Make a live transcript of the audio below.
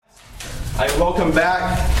I welcome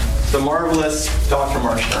back the marvelous Dr.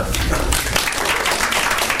 Marshner.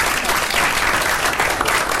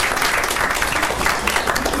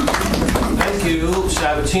 Thank you,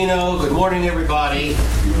 Sabatino. Good morning, everybody.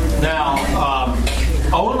 Now,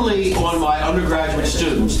 only on my undergraduate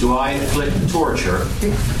students do I inflict torture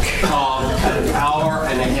at an hour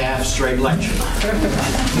and a half straight lecture.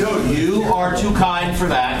 You are too kind for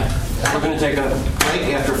that. We're going to take a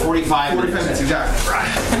break after 45 minutes. 45 minutes, exactly. Right.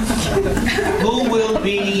 Who will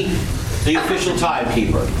be the official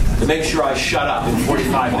timekeeper to make sure I shut up in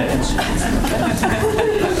 45 minutes?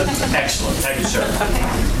 Excellent. Thank you, sir.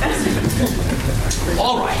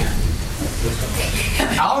 All right.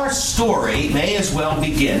 Our story may as well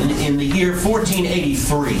begin in the year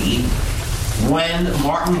 1483 when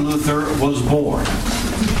Martin Luther was born.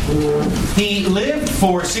 He lived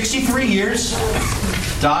for 63 years,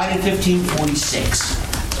 died in 1546.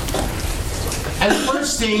 And the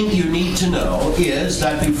first thing you need to know is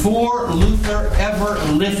that before Luther ever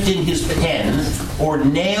lifted his pen or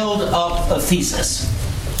nailed up a thesis,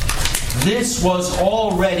 this was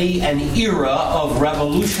already an era of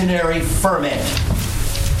revolutionary ferment.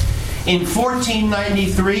 In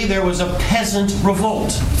 1493, there was a peasant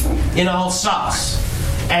revolt in Alsace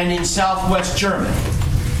and in southwest Germany.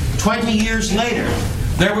 20 years later,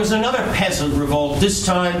 there was another peasant revolt, this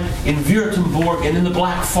time in Württemberg and in the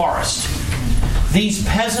Black Forest. These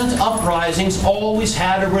peasant uprisings always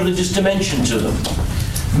had a religious dimension to them.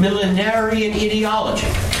 Millenarian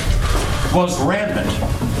ideology was rampant,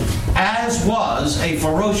 as was a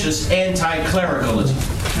ferocious anti-clericalism,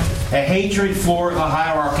 a hatred for the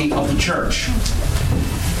hierarchy of the church.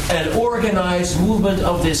 An organized movement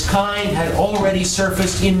of this kind had already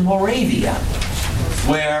surfaced in Moravia,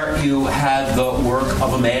 where you had the work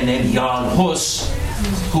of a man named Jan Hus,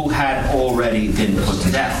 who had already been put to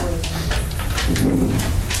death.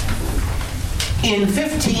 In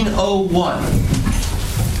 1501,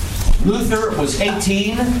 Luther was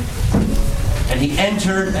 18, and he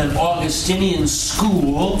entered an Augustinian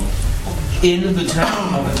school in the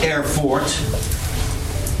town of Erfurt.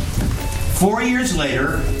 4 years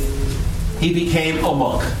later, he became a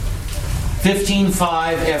monk.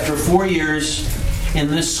 1505, after 4 years in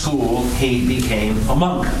this school, he became a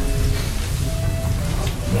monk.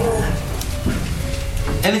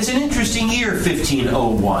 And it's an interesting year,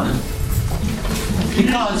 1501,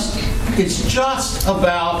 because it's just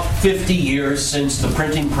about 50 years since the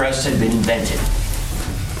printing press had been invented.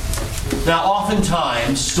 Now,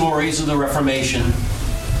 oftentimes, stories of the Reformation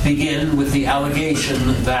begin with the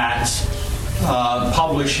allegation that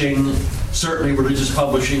publishing, certainly religious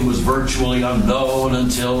publishing, was virtually unknown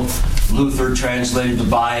until Luther translated the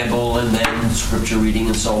Bible and then scripture reading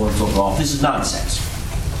and so on took off. This is nonsense.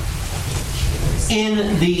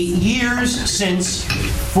 In the years since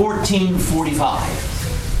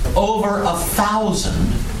 1445, over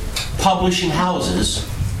 1,000 publishing houses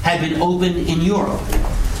had been opened in Europe.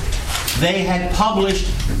 They had published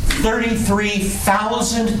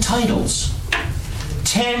 33,000 titles.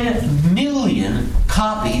 10 million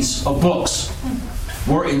copies of books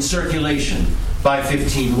were in circulation by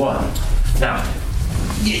 1501. Now,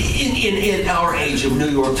 in our age of New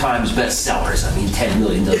York Times bestsellers, 10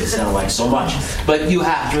 million doesn't sound like so much. But you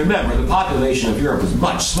have to remember, the population of Europe was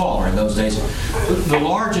much smaller in those days. The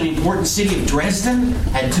large and important city of Dresden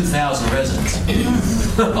had 2,000 residents.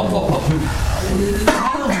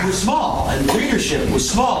 Towns were small, and readership was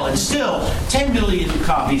small, and still 10 million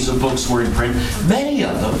copies of books were in print, many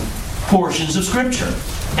of them portions of Scripture,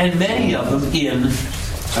 and many of them in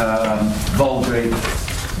vulgar,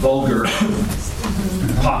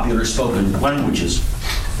 popular spoken languages.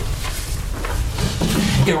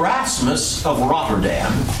 Erasmus of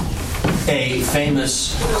Rotterdam, a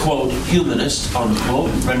famous, quote, humanist,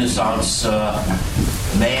 unquote, Renaissance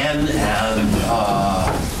man and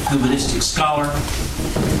humanistic scholar,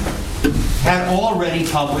 had already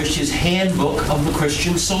published his Handbook of the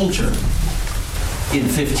Christian Soldier in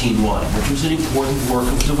 1501, which was an important work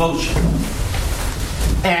of devotion,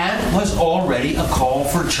 and was already a call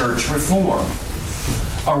for church reform.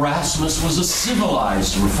 Erasmus was a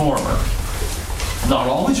civilized reformer. Not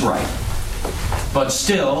always right, but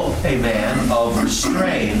still a man of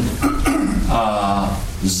restrained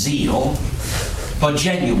zeal, but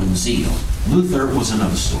genuine zeal. Luther was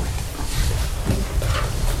another story.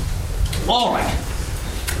 All right.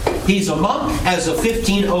 He's a monk as of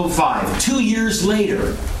 1505. 2 years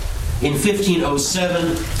later, in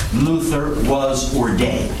 1507, Luther was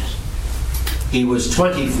ordained. He was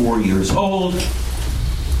 24 years old,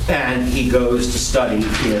 and he goes to study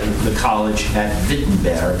in the college at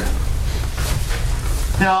Wittenberg.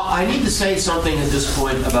 Now, I need to say something at this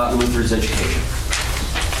point about Luther's education.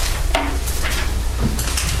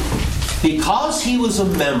 Because he was a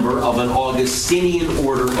member of an Augustinian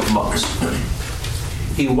order of monks,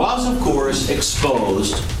 he was, of course,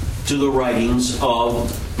 exposed to the writings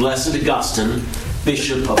of Blessed Augustine,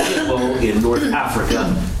 Bishop of Hippo in North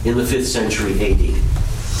Africa in the 5th century AD.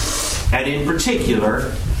 And in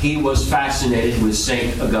particular, he was fascinated with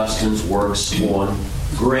St. Augustine's works on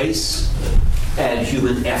grace and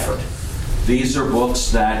human effort. These are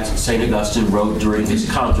books that St. Augustine wrote during his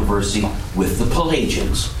controversy with the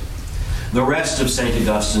Pelagians. The rest of St.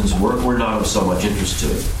 Augustine's work were not of so much interest to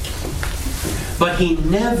him. But he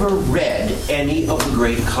never read any of the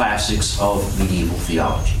great classics of medieval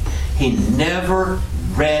theology. He never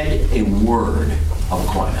read a word of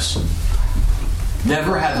Aquinas.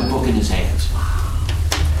 Never had the book in his hands.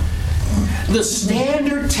 The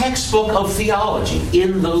standard textbook of theology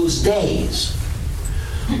in those days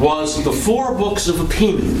was the 4 books of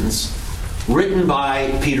opinions written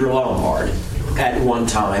by Peter Lombard, at one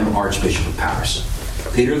time Archbishop of Paris.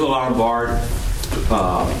 Peter the Lombard,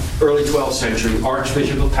 early 12th century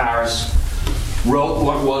Archbishop of Paris, wrote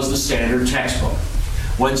what was the standard textbook.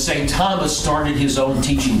 When St. Thomas started his own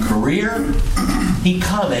teaching career, he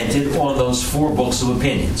commented on those 4 books of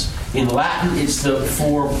opinions. In Latin, it's the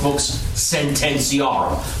 4 books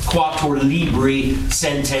Sententiarum, Quator Libri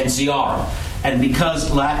Sententiarum. And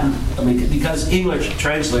because because English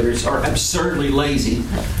translators are absurdly lazy,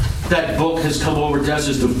 that book has come over to us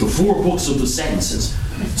as the 4 books of the sentences.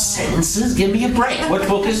 Sentences? Give me a break. What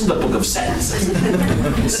book isn't the book of sentences?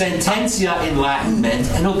 Sententia in Latin meant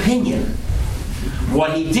an opinion.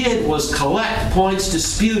 What he did was collect points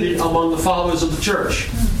disputed among the followers of the church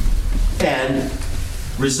and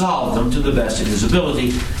resolve them to the best of his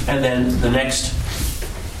ability. And then the next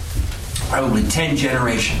probably 10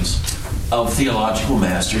 generations of theological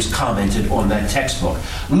masters commented on that textbook.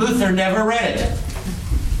 Luther never read it.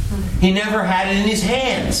 He never had it in his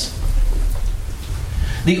hands.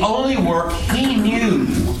 The only work he knew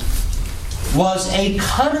was a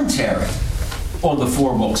commentary on the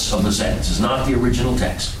 4 books of the sentences, not the original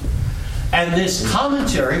text. And this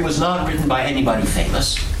commentary was not written by anybody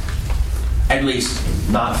famous, at least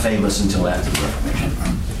not famous until after the Reformation.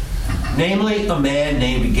 Namely, a man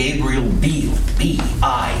named Gabriel Biel,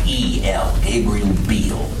 B-I-E-L, Gabriel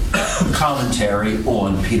Biel, commentary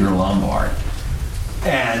on Peter Lombard.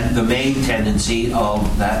 And the main tendency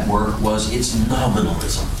of that work was its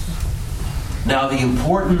nominalism. Now, the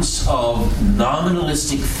importance of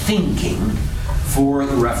nominalistic thinking for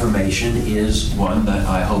the Reformation is one that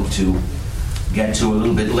I hope to get to a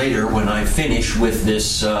little bit later when I finish with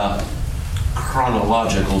this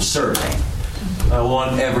chronological survey. I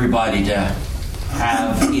want everybody to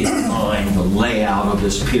have in mind the layout of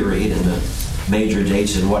this period and the major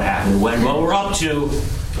dates and what happened when. Well, we're up to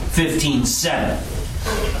 1507.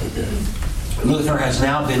 Luther has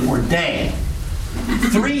now been ordained.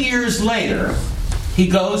 3 years later, he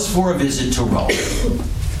goes for a visit to Rome.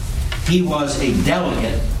 He was a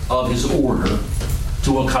delegate of his order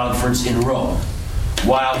to a conference in Rome.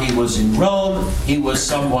 While he was in Rome, he was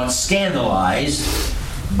somewhat scandalized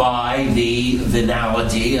by the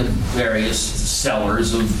venality of various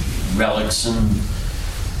sellers of relics and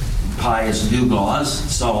pious gewgaws and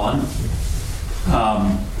so on.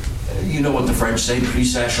 You know what the French say, prix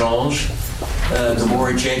ça change. The more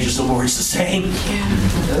it changes, the more it's the same.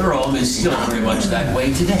 Yeah. Rome is still very much that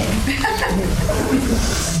way today.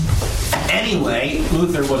 Anyway,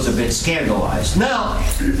 Luther was a bit scandalized. Now,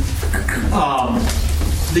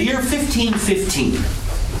 the year 1515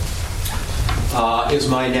 is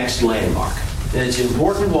my next landmark. And it's an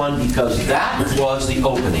important one because that was the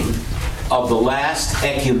opening of the last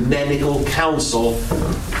ecumenical council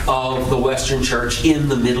of the Western Church in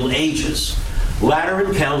the Middle Ages.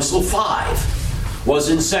 Lateran Council V was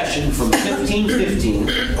in session from 1515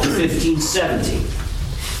 to 1517.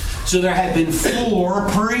 So there had been 4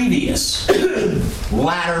 previous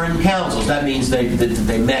Lateran councils. That means they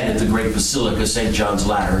met at the great Basilica St. John's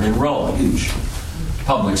Lateran in Rome, a huge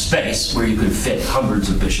public space where you could fit hundreds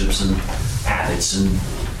of bishops and abbots and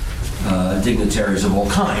dignitaries of all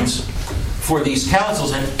kinds for these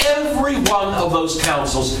councils. And every one of those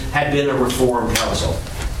councils had been a Reformed council.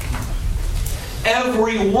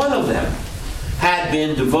 Every one of them had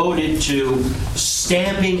been devoted to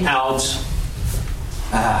stamping out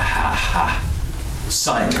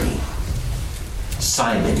simony,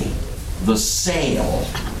 the sale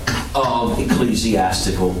of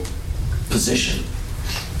ecclesiastical position.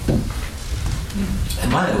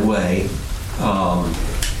 And by the way,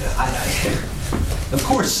 of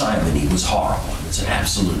course simony was horrible. It's an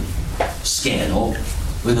absolute scandal.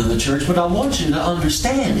 within the church, but I want you to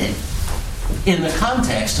understand it in the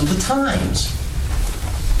context of the times.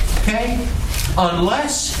 Okay?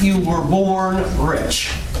 Unless you were born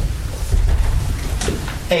rich,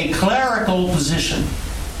 a clerical position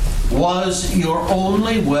was your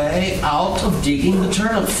only way out of digging the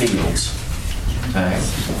turnip fields. Okay?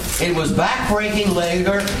 It was backbreaking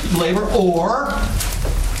labor, or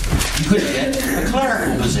you could get a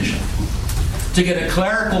clerical position. To get a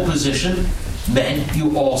clerical position meant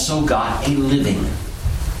you also got a living,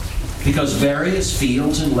 because various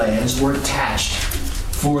fields and lands were attached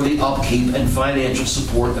for the upkeep and financial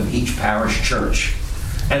support of each parish church,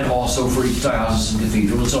 and also for each diocese and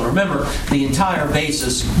cathedral and so on. Remember, the entire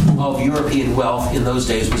basis of European wealth in those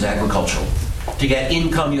days was agricultural. To get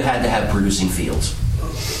income, you had to have producing fields.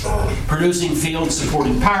 Producing fields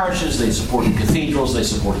supported parishes, they supported cathedrals, they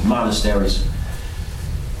supported monasteries.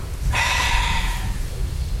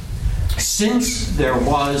 Since there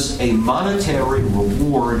was a monetary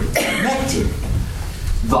reward connected,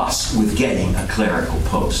 thus, with getting a clerical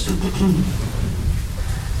post,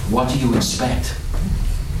 what do you expect?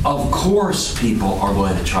 Of course, people are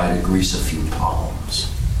going to try to grease a few palms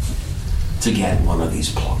to get one of these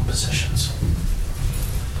plum positions.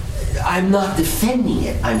 I'm not defending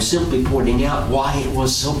it. I'm simply pointing out why it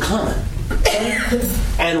was so common.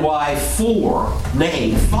 And why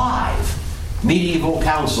 5 medieval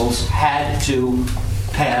councils had to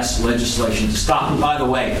pass legislation to stop. And by the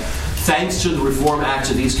way, thanks to the Reform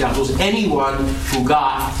Acts of these councils, anyone who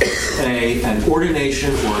got an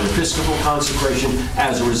ordination or an episcopal consecration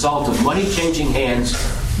as a result of money changing hands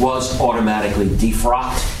was automatically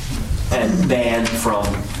defrocked and banned from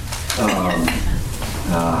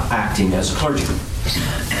acting as a clergyman.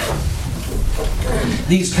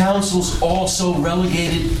 These councils also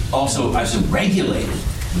regulated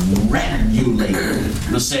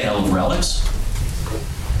the sale of relics.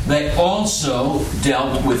 They also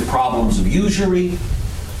dealt with problems of usury,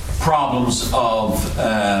 problems of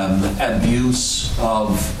abuse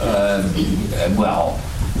of,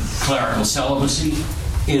 clerical celibacy.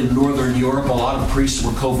 In Northern Europe, a lot of priests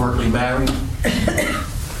were covertly married.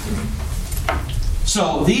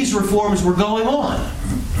 So these reforms were going on.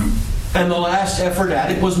 And the last effort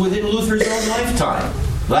at it was within Luther's own lifetime.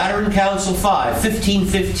 Lateran Council 5,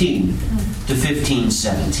 1515 to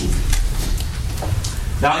 1517.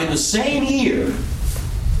 Now, in the same year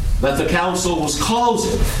that the council was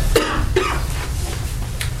closing,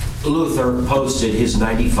 Luther posted his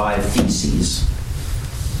 95 Theses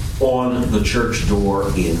on the church door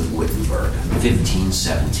in Wittenberg,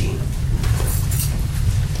 1517.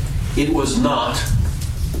 It was not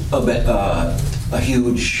a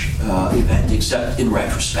huge event, except in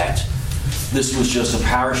retrospect. This was just a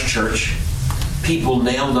parish church. People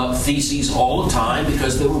nailed up theses all the time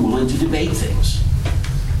because they were willing to debate things.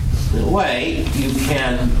 In a way, you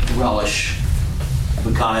can relish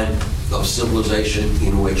the kind of civilization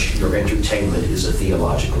in which your entertainment is a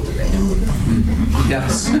theological debate.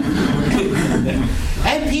 Yes.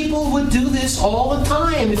 And people would do this all the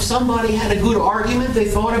time. If somebody had a good argument, they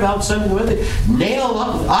thought about something, they nail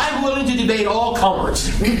up. I'm willing to debate all comers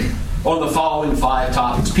on the following 5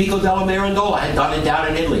 topics. Pico della Mirandola had done it down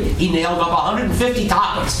in Italy. He nailed up 150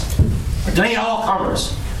 topics. Debate all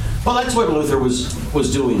comers. Well, that's what Luther was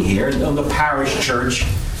doing here. On the parish church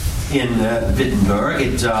in Wittenberg,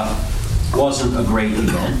 it wasn't a great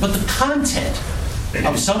event, but the content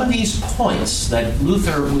of some of these points that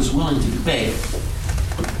Luther was willing to debate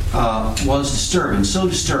was disturbing, so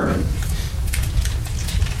disturbing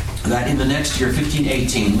that in the next year,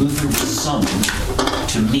 1518, Luther was summoned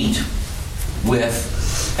to meet with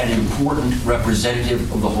an important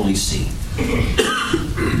representative of the Holy See.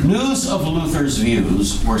 News of Luther's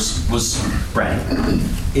views was spread.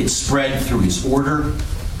 It spread through his order,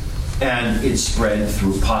 and it spread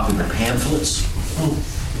through popular pamphlets.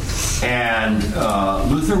 And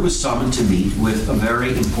Luther was summoned to meet with a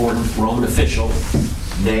very important Roman official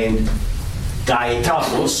named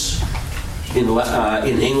Gaetanus. In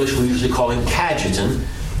English, we usually call him Cajetan,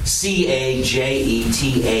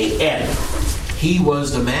 Cajetan. He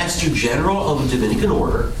was the Master General of the Dominican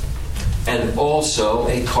Order and also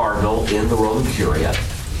a cardinal in the Roman Curia,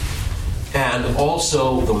 and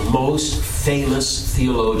also the most famous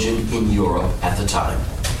theologian in Europe at the time.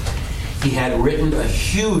 He had written a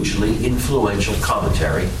hugely influential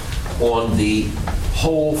commentary on the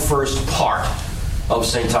whole first part of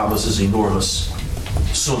St. Thomas's enormous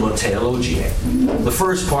Summa Theologiae. The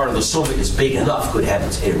first part of the Summa is big enough, could have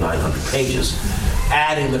its 800 or 900 pages.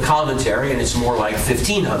 Add in the commentary, and it's more like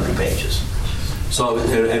 1,500 pages. So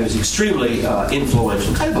it was extremely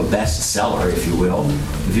influential, kind of a bestseller, if you will,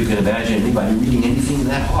 if you can imagine anybody reading anything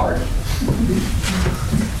that hard.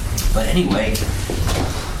 But anyway,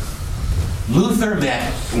 Luther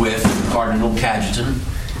met with Cardinal Cajetan.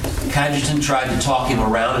 Cajetan tried to talk him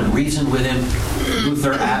around and reason with him.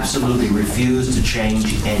 Luther absolutely refused to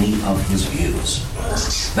change any of his views.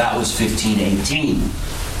 That was 1518.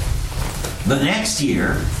 The next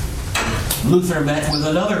year, Luther met with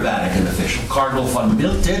another Vatican official, Cardinal von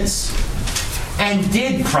Miltitz, and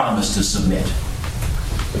did promise to submit.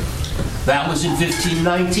 That was in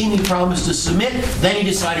 1519. He promised to submit, then he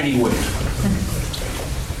decided he wouldn't.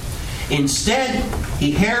 Instead,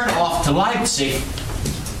 he haired off to Leipzig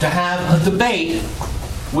to have a debate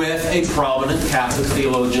with a prominent Catholic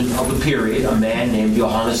theologian of the period, a man named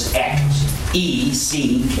Johannes Eck,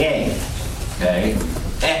 E-C-K. Okay?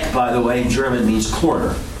 Eck, by the way, in German means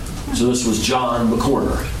corner. So this was John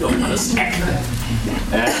McCorder, Johannes Eck.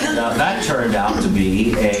 And that turned out to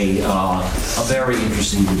be a very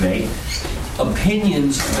interesting debate.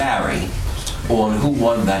 Opinions vary on who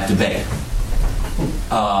won that debate.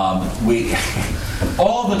 All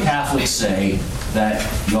the Catholics say that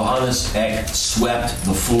Johannes Eck swept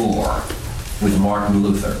the floor with Martin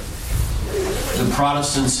Luther. The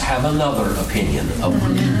Protestants have another opinion of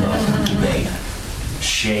the debate.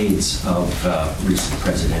 Shades of recent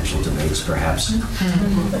presidential debates, perhaps.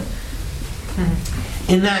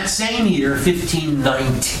 In that same year,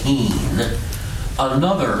 1519,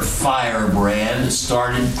 another firebrand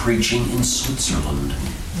started preaching in Switzerland.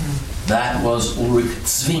 That was Ulrich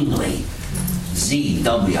Zwingli.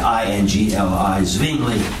 Z-W-I-N-G-L-I.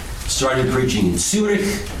 Zwingli started preaching in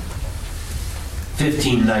Zurich,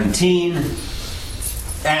 1519.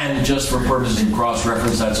 And just for purposes of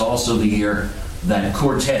cross-reference, that's also the year that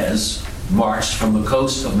Cortez marched from the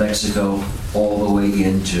coast of Mexico all the way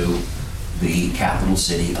into the capital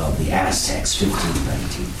city of the Aztecs,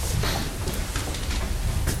 1519.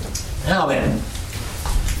 Now then,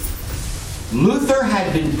 Luther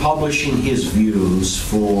had been publishing his views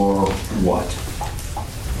for what?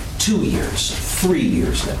 2 years, 3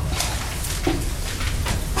 years now.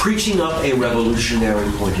 Preaching up a revolutionary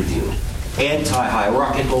point of view.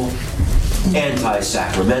 Anti-hierarchical,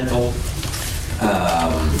 anti-sacramental,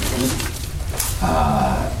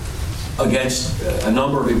 against a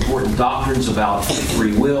number of important doctrines about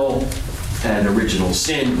free will and original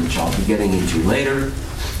sin, which I'll be getting into later.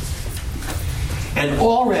 And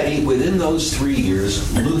already within those 3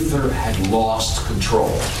 years, Luther had lost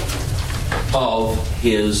control of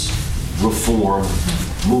his reform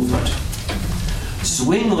movement.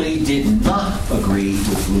 Zwingli did not agree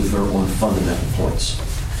with Luther on fundamental points.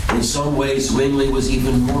 In some ways, Zwingli was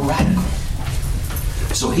even more radical.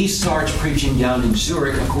 So he starts preaching down in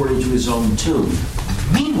Zurich according to his own tune.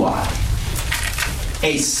 Meanwhile,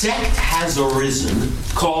 a sect has arisen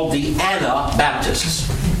called the Anabaptists.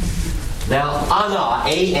 Now, Ana,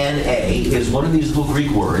 A-N-A, is one of these little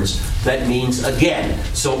Greek words that means again.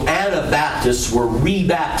 So Anabaptists were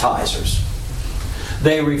rebaptizers.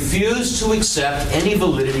 They refused to accept any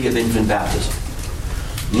validity of infant baptism.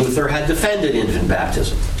 Luther had defended infant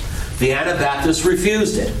baptism. The Anabaptists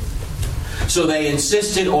refused it. So they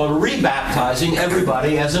insisted on rebaptizing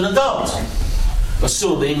everybody as an adult,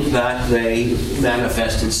 assuming that they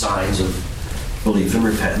manifested signs of belief and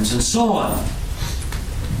repentance and so on.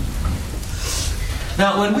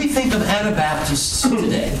 Now, when we think of Anabaptists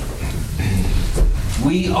today,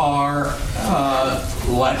 we are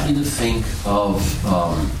likely to think of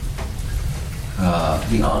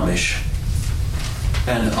the Amish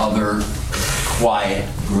and other quiet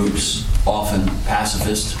groups, often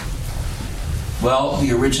pacifist. Well,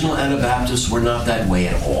 the original Anabaptists were not that way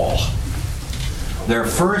at all. Their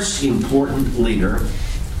first important leader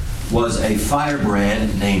was a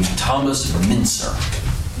firebrand named Thomas Müntzer.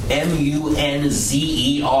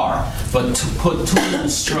 M-U-N-Z-E-R, but to put two little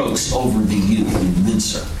strokes over the U in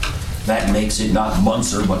Münzer. That makes it not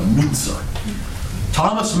Munzer, but Münzer.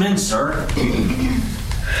 Thomas Müntzer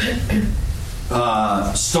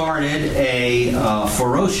started a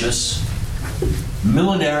ferocious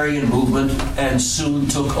millenarian movement and soon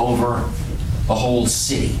took over a whole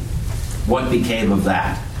city. What became of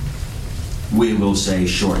that? We will say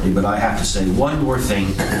shortly, but I have to say one more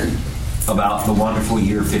thing about the wonderful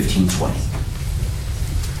year 1520.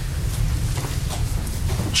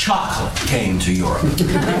 Chocolate came to Europe.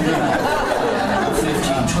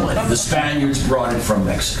 1520. The Spaniards brought it from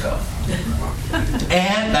Mexico.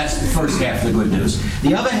 And that's the first half of the good news.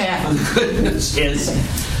 The other half of the good news is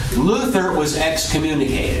Luther was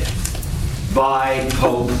excommunicated by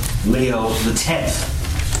Pope Leo X.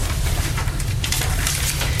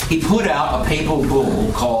 he put out a papal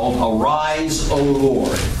bull called Arise, O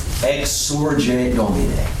Lord, Exsurge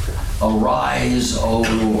Domine. Arise, O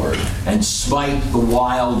Lord, and smite the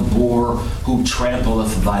wild boar who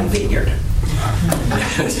trampleth thy vineyard.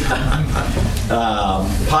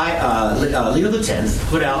 Leo X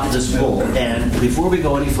put out this bull, and before we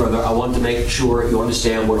go any further, I want to make sure you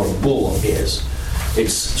understand what a bull is.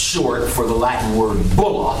 It's short for the Latin word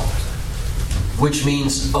bulla, which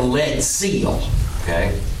means a lead seal.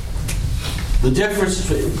 Okay? The difference,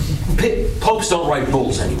 popes don't write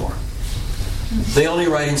bulls anymore. They only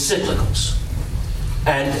write encyclicals.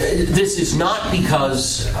 And this is not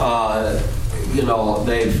because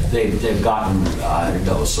they've gotten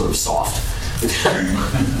sort of soft.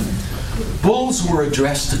 Bulls were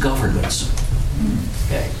addressed to governments.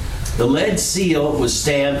 Okay. The lead seal was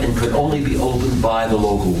stamped and could only be opened by the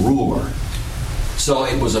local ruler. So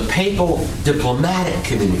it was a papal diplomatic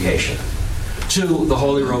communication to the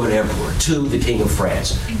Holy Roman Emperor, to the King of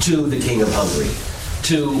France, to the King of Hungary,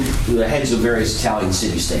 to the heads of various Italian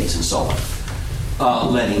city-states and so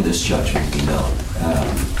on, letting this judgment be known.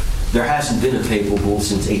 There hasn't been a papal bull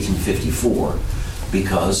since 1854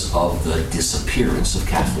 because of the disappearance of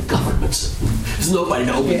Catholic governments. There's nobody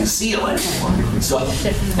to open the seal anymore. So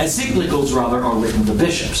encyclicals, rather, are written to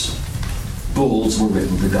bishops. Bulls were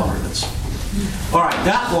written to governments. All right,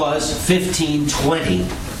 that was 1520.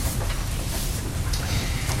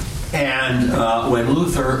 And when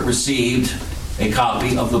Luther received a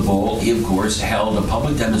copy of the bull, he, of course, held a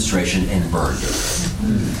public demonstration and burned it.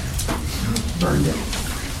 Burned it.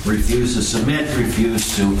 Refused to submit,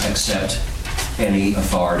 refused to accept any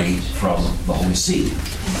authority from the Holy See.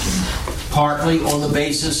 Partly on the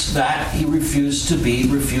basis that he refused to be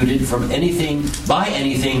refuted from anything, by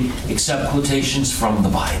anything, except quotations from the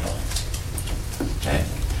Bible. Okay?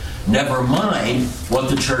 Never mind what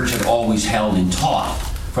the church had always held and taught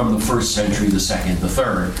from the first century, the second, the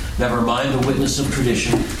third. Never mind the witness of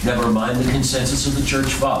tradition. Never mind the consensus of the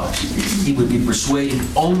church fathers. He would be persuaded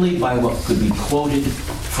only by what could be quoted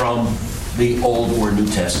from the Old or New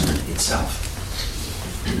Testament itself.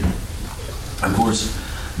 Of course,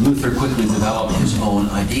 Luther quickly developed his own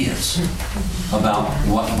ideas about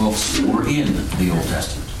what books were in the Old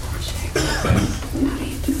Testament.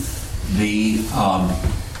 The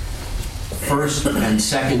first and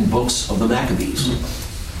second books of the Maccabees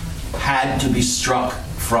had to be struck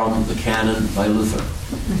from the canon by Luther,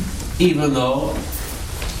 even though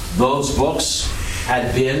those books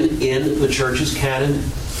had been in the church's canon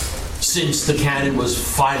since the canon was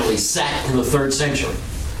finally set in the 3rd century.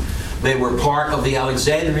 They were part of the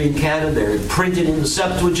Alexandrian canon. They were printed in the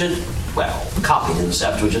Septuagint, copied in the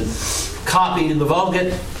Septuagint, copied in the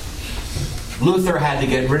Vulgate. Luther had to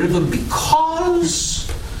get rid of them because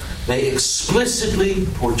they explicitly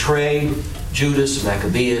portrayed Judas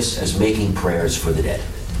Maccabeus as making prayers for the dead.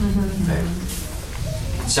 Okay.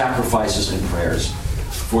 Sacrifices and prayers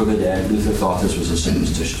for the dead. Luther thought this was a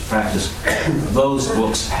superstitious practice. Those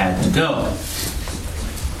books had to go.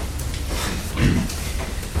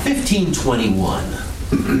 1521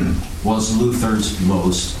 was Luther's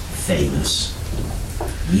most famous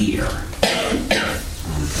year.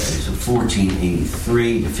 Okay, so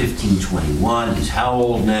 1483 to 1521. He's how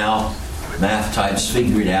old now? Math types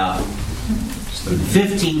figure it out. In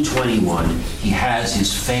 1521, he has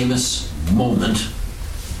his famous moment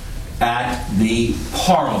at the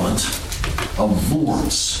Parliament of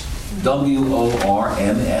Worms.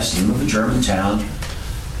 W-O-R-M-S, name of a German town.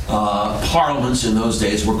 Parliaments in those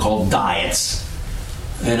days were called diets.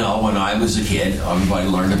 You know, when I was a kid, everybody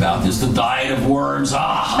learned about this. The Diet of Worms.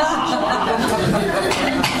 Right.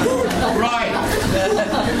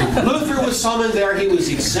 Luther was summoned there. He was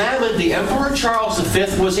examined. The Emperor Charles V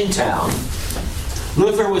was in town.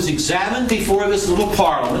 Luther was examined before this little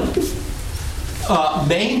parliament,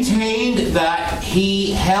 maintained that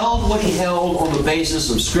he held what he held on the basis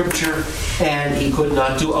of Scripture, and he could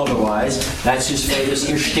not do otherwise. That's his famous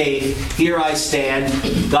 "Hier steht," "Here I stand,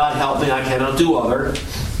 God help me, I cannot do other."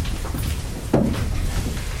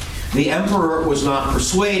 The emperor was not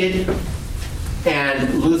persuaded,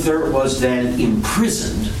 and Luther was then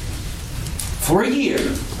imprisoned for a year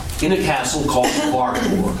in a castle called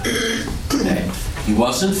Wartburg. Okay. He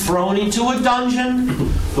wasn't thrown into a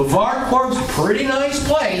dungeon. The Wartburg's a pretty nice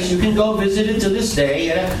place. You can go visit it to this day. He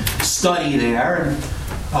had a study there. And,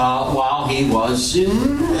 while he was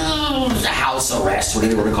in house arrest,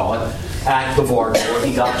 whatever you want to call it, at the Wartburg,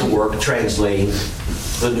 he got to work translating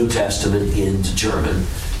the New Testament into German.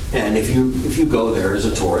 And if you go there as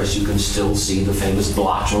a tourist, you can still see the famous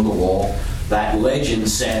blotch on the wall. That legend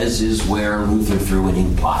says is where Luther threw an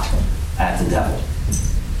ink pot at the devil.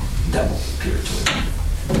 The devil appeared to him.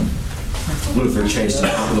 Luther chased him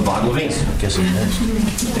out with a bottle of ink.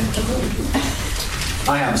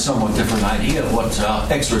 I have a somewhat different idea of what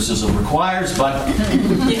exorcism requires, but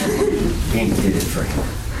ink did it for him.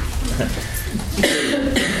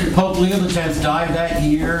 Pope Leo X died that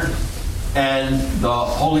year, and the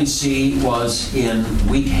Holy See was in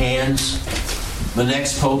weak hands. The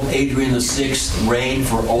next Pope, Adrian VI, reigned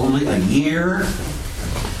for only a year,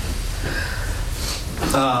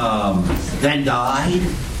 then died.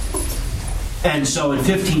 And so in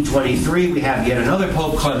 1523, we have yet another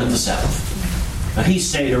Pope, Clement VII. Now, he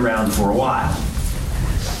stayed around for a while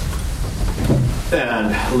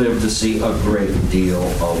and lived to see a great deal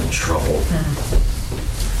of trouble.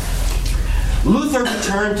 Luther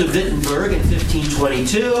returned to Wittenberg in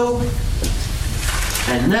 1522,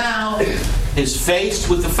 and now is faced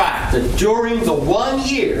with the fact that during the 1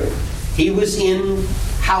 year he was in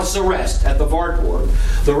house arrest at the Wartburg,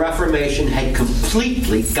 the Reformation had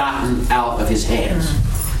completely gotten out of his hands.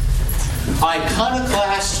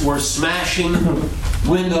 Iconoclasts were smashing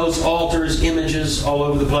windows, altars, images all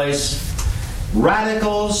over the place.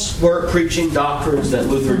 Radicals were preaching doctrines that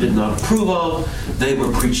Luther did not approve of. They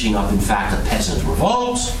were preaching up, in fact, a peasant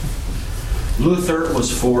revolt. Luther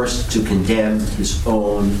was forced to condemn his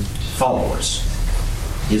own followers,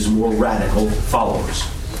 his more radical followers.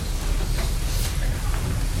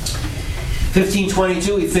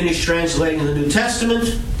 1522, he finished translating the New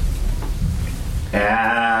Testament.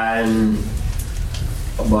 And,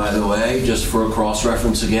 by the way, just for a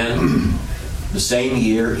cross-reference again, the same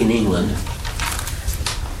year in England,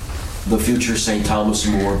 the future St. Thomas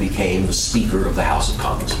More became the Speaker of the House of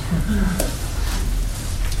Commons.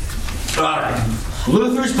 All right.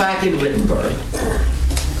 Luther's back in Wittenberg,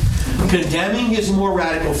 condemning his more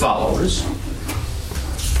radical followers.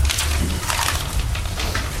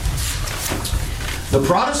 The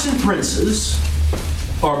Protestant princes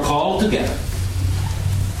are called together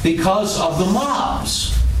because of the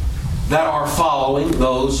mobs that are following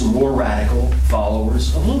those more radical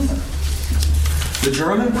followers of Luther. The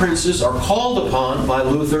German princes are called upon by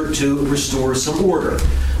Luther to restore some order.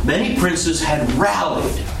 Many princes had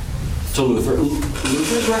rallied to Luther.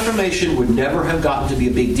 Luther's Reformation would never have gotten to be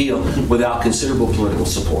a big deal without considerable political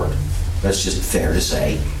support. That's just fair to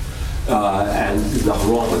say. And there's nothing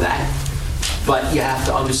wrong with that. But you have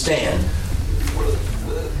to understand,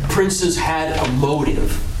 princes had a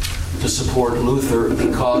motive to support Luther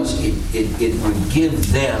because it would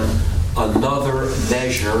give them another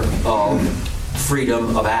measure of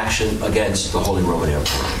freedom of action against the Holy Roman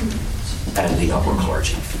Empire and the upper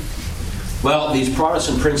clergy. Well, these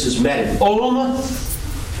Protestant princes met at Ulm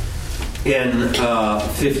in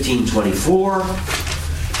 1524.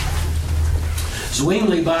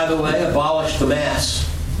 Zwingli, by the way, abolished the Mass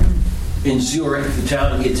in Zurich, the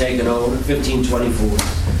town he had taken over,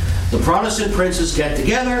 1524. The Protestant princes get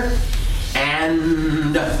together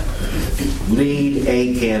and lead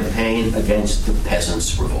a campaign against the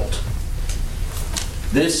Peasants' Revolt.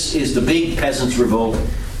 This is the big Peasants' Revolt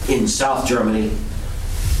in South Germany,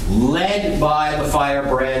 led by the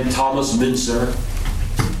firebrand Thomas Münzer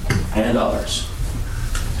and others.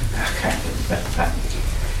 Okay.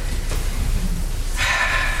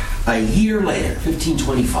 A year later,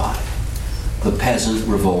 1525, the Peasant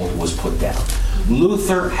Revolt was put down.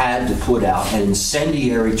 Luther had to put out an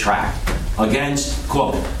incendiary tract against,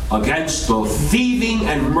 quote, against the thieving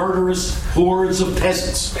and murderous hordes of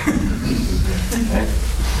peasants. Okay.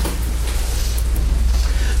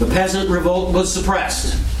 The Peasant Revolt was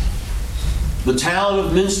suppressed. The town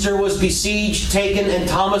of Münster was besieged, taken, and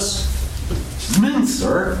Thomas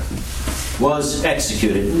Münzer was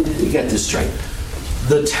executed. You get this straight.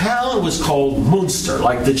 The town was called Münster,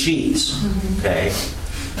 like the cheese. Okay,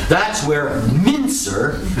 that's where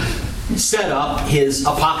Münzer set up his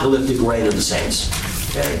apocalyptic reign of the saints.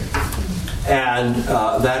 Okay, and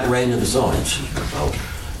that reign of the saints,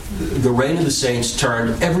 the reign of the saints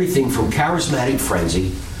turned everything from charismatic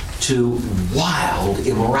frenzy to wild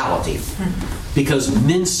immorality, because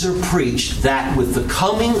Münzer preached that with the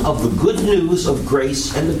coming of the good news of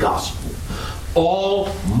grace and the gospel,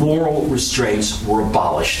 all moral restraints were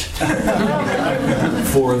abolished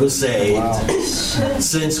for the saved. Wow.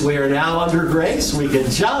 Since we are now under grace, we can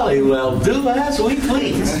jolly well do as we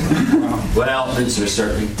please. Well, Münzer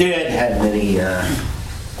certainly did, had many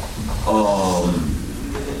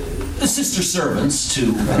sister servants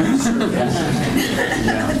to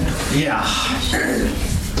yeah.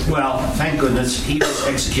 Well, thank goodness he was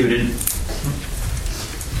executed.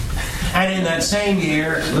 And in that same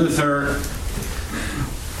year, Luther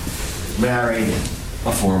married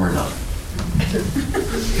a former nun.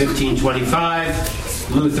 1525,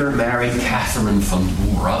 Luther married Catherine von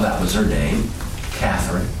Bora. That was her name,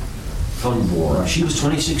 Catherine von Bora. She was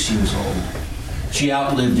 26 years old. She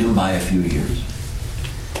outlived him by a few years.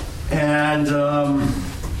 And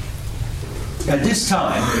at this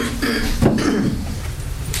time,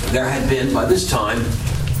 there had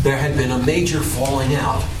been a major falling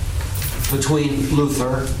out between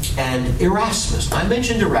Luther and Erasmus. I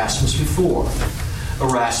mentioned Erasmus before.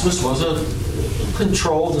 Erasmus was a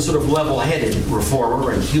controlled and sort of level-headed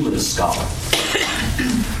reformer and humanist scholar.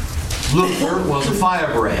 Luther was a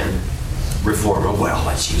firebrand reformer. Well,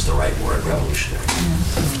 let's use the right word, revolutionary.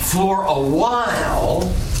 For a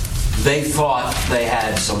while, they thought they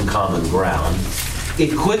had some common ground.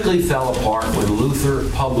 It quickly fell apart when Luther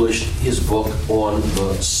published his book on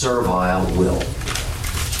the servile will,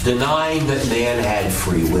 denying that man had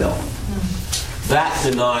free will. That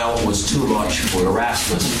denial was too much for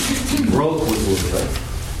Erasmus. He broke with Luther.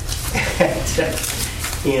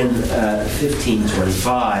 In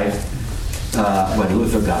 1525, when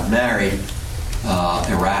Luther got married,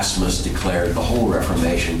 Erasmus declared the whole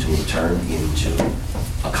Reformation to have turned into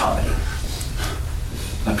a comedy.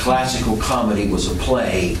 A classical comedy was a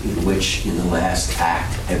play in which, in the last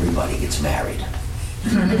act, everybody gets married.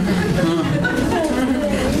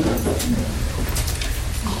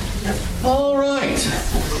 All right.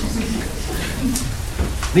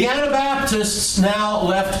 The Anabaptists now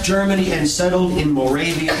left Germany and settled in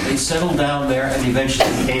Moravia. They settled down there and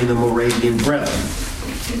eventually became the Moravian Brethren.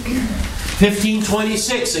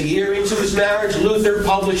 1526, a year into his marriage, Luther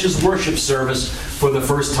publishes worship service for the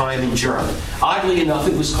first time in German. Oddly enough,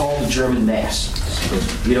 it was called the German Mass.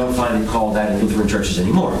 You don't find it called that in Lutheran churches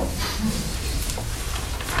anymore.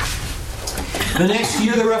 The next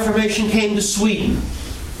year, the Reformation came to Sweden,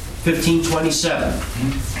 1527.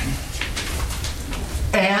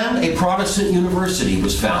 And a Protestant university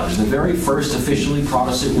was founded. The very first officially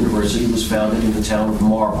Protestant university was founded in the town of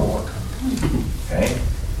Marburg. Okay?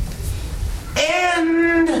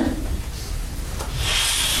 And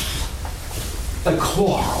a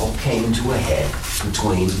quarrel came to a head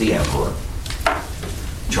between the Emperor,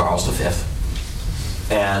 Charles V,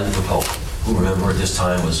 and the Pope, who, remember, at this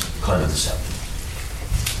time was Clement VII.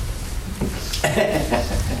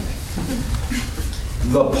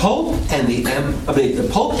 The Pope and the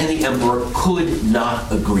Emperor could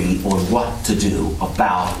not agree on what to do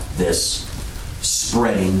about this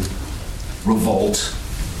spreading revolt.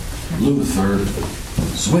 Luther,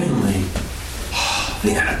 Zwingli,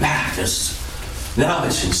 the Anabaptists. Now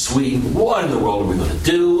it's in Sweden. What in the world are we going to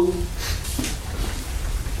do?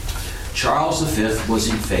 Charles V was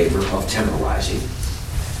in favor of temporizing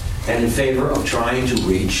and in favor of trying to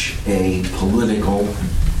reach a prudent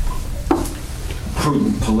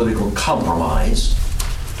political compromise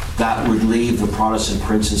that would leave the Protestant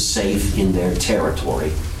princes safe in their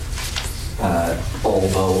territory.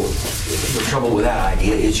 Although the trouble with that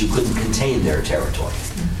idea is you couldn't contain their territory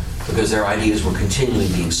because their ideas were continually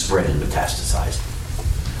being spread and metastasized.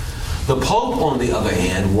 The Pope, on the other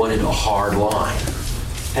hand, wanted a hard line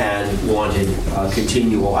and wanted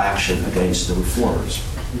continual action against the reformers.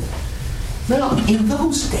 Now, in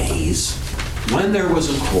those days, when there was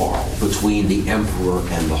a quarrel between the Emperor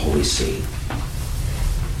and the Holy See,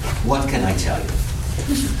 what can I tell you?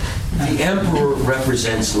 The Emperor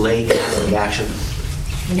represents lay Catholic action.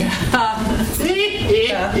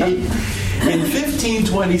 In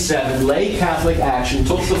 1527, lay Catholic action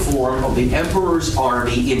took the form of the Emperor's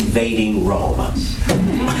army invading Rome.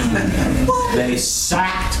 They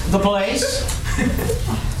sacked the place.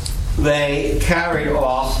 They carried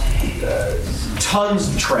off tons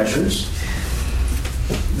of treasures.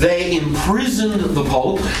 They imprisoned the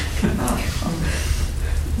Pope.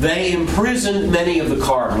 They imprisoned many of the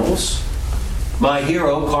cardinals. My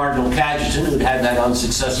hero, Cardinal Cajetan, who'd had that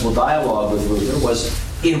unsuccessful dialogue with Luther, was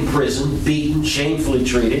imprisoned, beaten, shamefully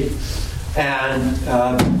treated, and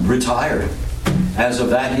retired. As of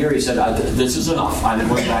that year, he said, this is enough. I'm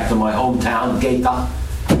going back to my hometown, Gaeta.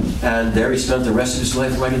 And there he spent the rest of his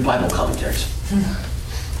life writing Bible commentaries.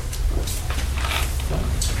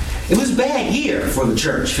 It was a bad year for the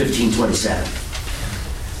church, 1527.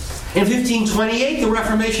 In 1528, the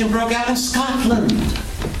Reformation broke out in Scotland.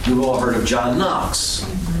 You've all heard of John Knox.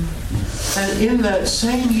 And in that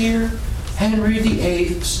same year, Henry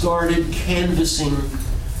VIII started canvassing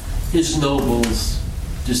his nobles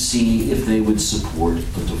to see if they would support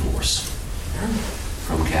the divorce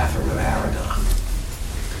from Catherine of Aragon.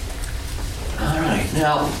 All right,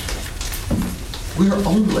 now, we're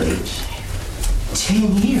only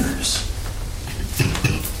 10 years,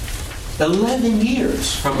 11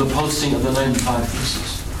 years from the posting of the 95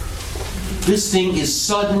 Theses. This thing is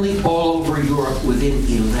suddenly all over Europe within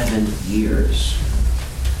 11 years.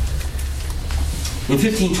 In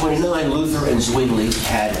 1529, Luther and Zwingli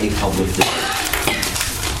had a public debate.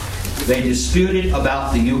 They disputed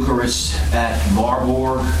about the Eucharist at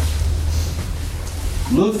Marburg.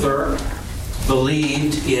 Luther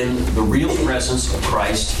believed in the real presence of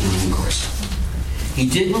Christ in the Eucharist. He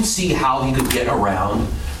didn't see how he could get around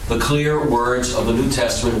the clear words of the New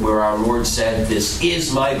Testament where our Lord said, "This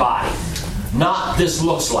is my body." Not "this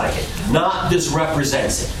looks like it," not "this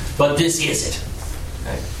represents it," but "this is it."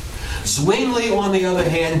 Okay. Zwingli, on the other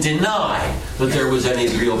hand, denied that there was any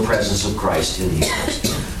real presence of Christ in the Eucharist.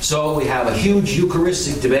 So we have a huge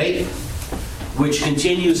Eucharistic debate, which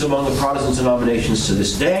continues among the Protestant denominations to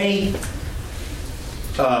this day.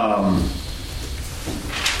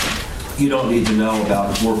 You don't need to know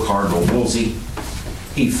about poor Cardinal Wolsey.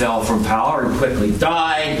 He fell from power and quickly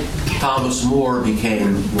died. Thomas More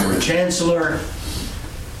became Lord Chancellor.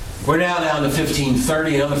 We're now down to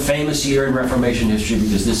 1530, another famous year in Reformation history,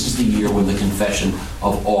 because this is the year when the Confession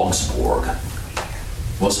of Augsburg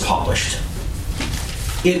was published.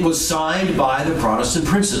 It was signed by the Protestant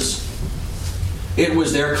princes. It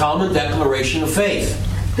was their common declaration of faith.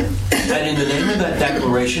 And in the name of that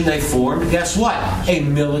declaration, they formed, guess what? A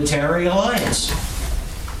military alliance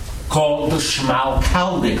called the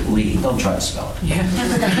Schmalkaldic League. Don't try to spell it. Yeah.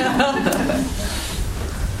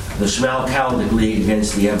 The Schmalkaldic League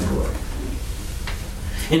against the Emperor.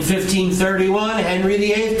 In 1531, Henry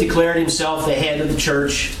VIII declared himself the head of the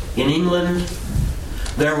church in England.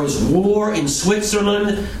 There was war in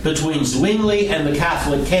Switzerland between Zwingli and the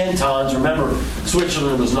Catholic cantons. Remember,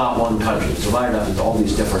 Switzerland was not one country. It was divided up into all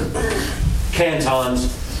these different cantons.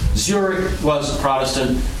 Zurich was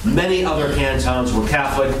Protestant. Many other cantons were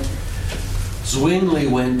Catholic. Zwingli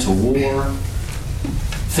went to war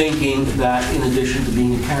thinking that in addition to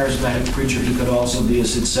being a charismatic preacher, he could also be a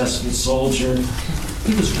successful soldier.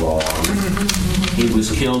 He was wrong. He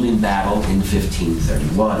was killed in battle in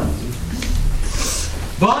 1531.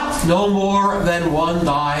 But no more than one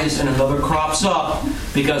dies and another crops up,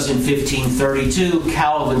 because in 1532,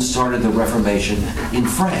 Calvin started the Reformation in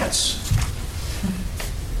France.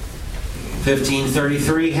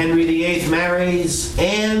 1533, Henry VIII marries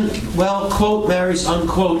Anne, well, quote, marries,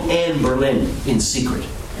 unquote, Anne Boleyn in secret.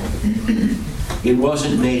 It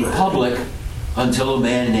wasn't made public until a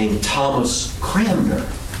man named Thomas Cranmer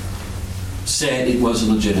said it was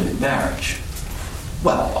a legitimate marriage.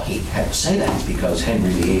 Well, he had to say that because Henry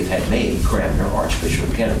VIII had made Cranmer Archbishop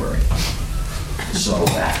of Canterbury, so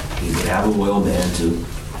that he would have a loyal man to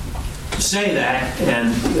say that,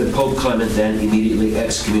 and Pope Clement then immediately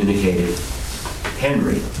excommunicated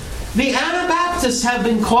Henry. The Anabaptists have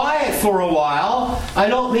been quiet for a while. I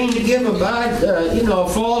don't mean to give a bad,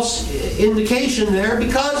 false indication there,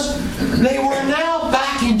 because they were now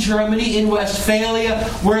back in Germany, in Westphalia,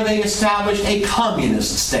 where they established a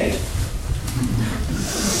communist state.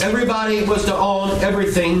 Everybody was to own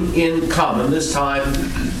everything in common. This time,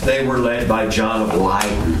 they were led by John of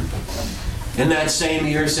Leyden. In that same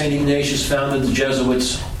year, St. Ignatius founded the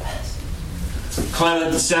Jesuits.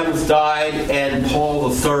 Clement VII died, and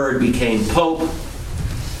Paul III became Pope.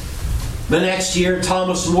 The next year,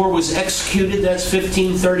 Thomas More was executed. That's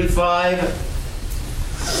 1535.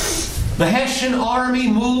 The Hessian army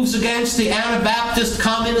moves against the Anabaptist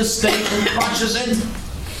communist state and crushes it.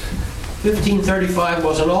 1535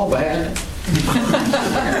 wasn't all bad.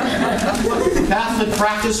 Catholic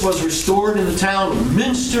practice was restored in the town of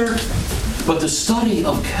Münster, but the study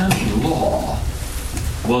of canon law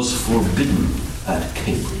was forbidden at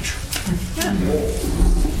Cambridge.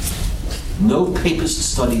 No papist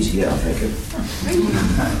studies here, thank you.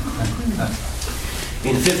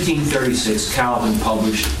 In 1536, Calvin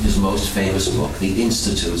published his most famous book, The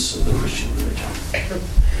Institutes of the Christian Religion.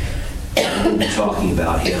 We'll be talking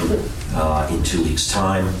about him in 2 weeks'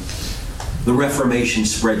 time. The Reformation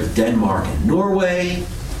spread to Denmark and Norway.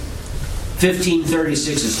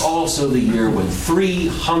 1536 is also the year when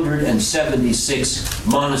 376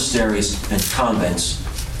 monasteries and convents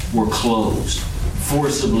were closed,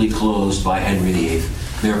 forcibly closed by Henry VIII,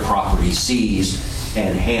 their property seized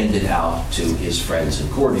and handed out to his friends and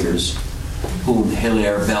courtiers, whom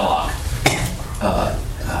Hilaire Belloc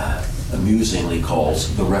amusingly calls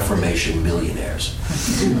the Reformation millionaires.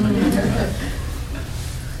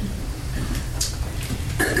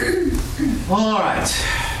 All right.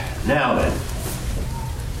 Now then,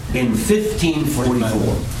 in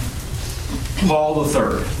 1544, Paul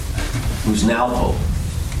III, who's now Pope,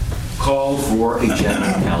 called for a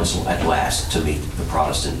general council at last to meet the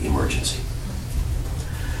Protestant emergency.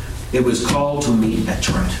 It was called to meet at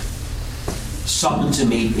Trent. summoned to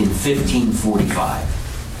meet in 1545.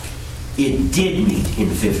 It did meet in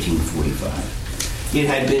 1545. It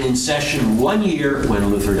had been in session 1 year when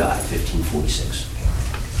Luther died, 1546.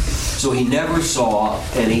 So he never saw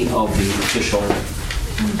any of the official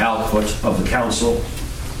output of the council,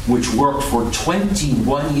 which worked for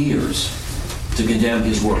 21 years to condemn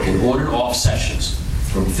his work in on and off sessions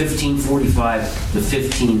from 1545 to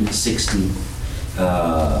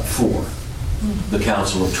 1564. The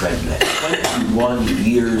Council of Trent met. 21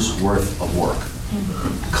 years worth of work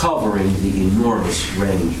covering the enormous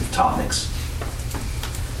range of topics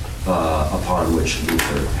upon which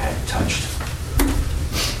Luther had touched.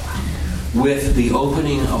 With the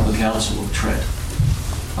opening of the Council of Trent,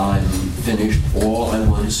 I'm finished all I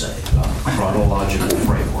want to say about the chronological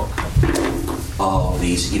framework of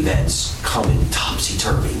these events coming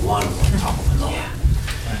topsy-turvy, one on top of another.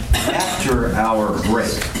 After our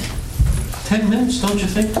break, 10 minutes, don't you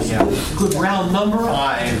think? Yeah. Good round number?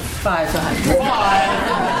 5. 5.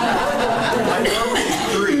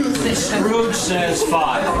 Scrooge says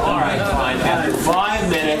 5. All right, fine. After 5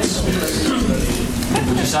 minutes,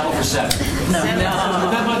 would you settle for 7? No.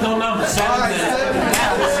 No number. 7 minutes.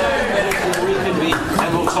 After 7 minutes, we'll reconvene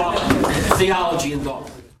and we'll talk theology and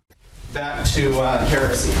doctrine. Back to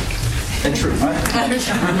heresy and truth.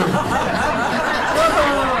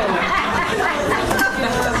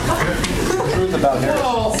 Truth about heresy.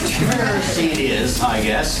 Well, heresy it is, I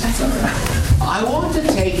guess. I want to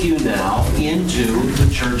take you now into the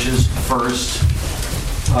church's first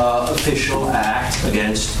official act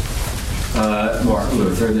against Martin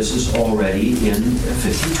Luther. This is already in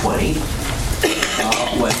 1520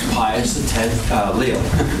 when Pius X,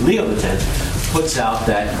 Leo X, puts out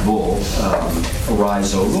that bull,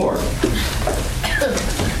 Arise, O Lord.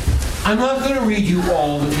 I'm not going to read you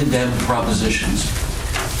all the condemned propositions.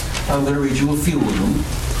 I'm going to read you a few of them.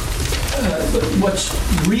 But what's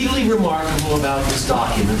really remarkable about this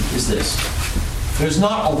document is this. There's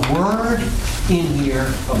not a word in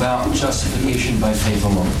here about justification by faith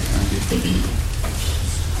alone.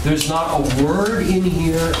 There's not a word in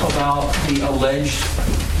here about the alleged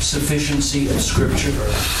sufficiency of Scripture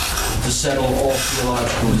to settle all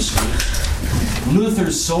theological disputes.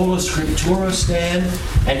 Luther's sola scriptura stand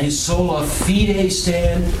and his sola fide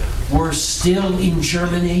stand were still in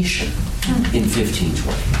germination in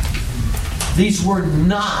 1520. These were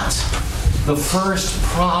not the first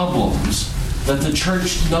problems that the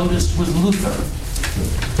church noticed with Luther.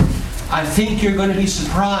 I think you're going to be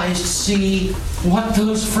surprised to see what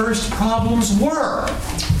those first problems were.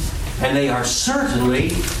 And they are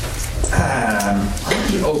certainly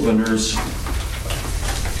eye-openers.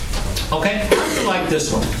 Okay, like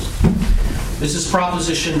this one. This is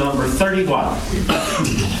proposition number 31.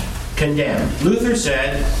 Condemned. Luther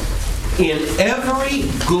said, in every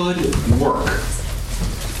good work,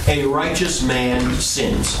 a righteous man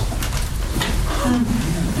sins.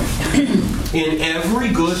 In every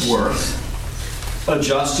good work, a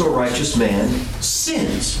just or righteous man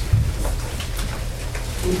sins.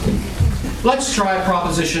 Let's try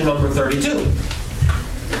proposition number 32.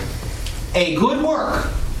 A good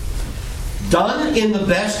work done in the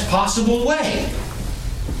best possible way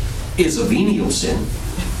is a venial sin.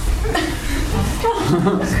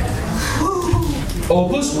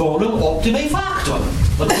 Opus bonum optime factum.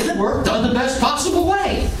 A good work done the best possible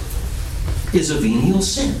way is a venial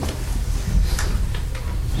sin.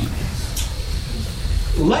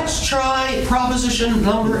 Let's try proposition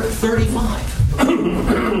number 35.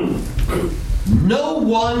 No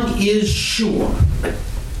one is sure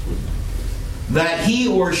that he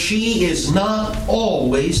or she is not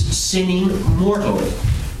always sinning mortally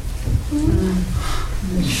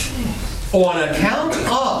on account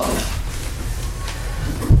of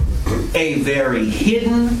a very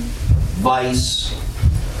hidden vice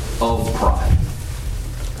of pride.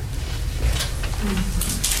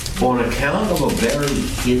 On account of a very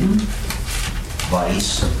hidden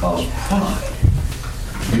vice of pride.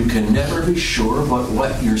 You can never be sure about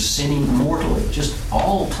what you're sinning mortally, just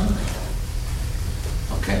all the time.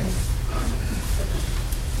 Okay?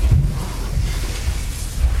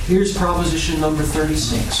 Here's proposition number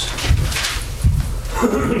 36.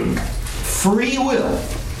 Free will,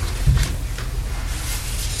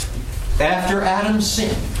 after Adam's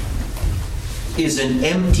sin, is an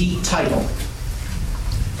empty title.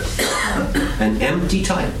 An empty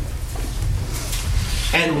title.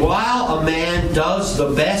 And while a man does the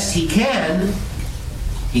best he can,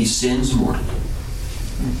 he sins mortally.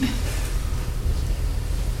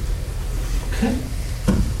 Okay.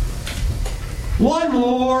 One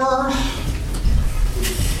more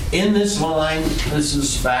in this line. This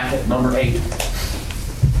is back at number 8.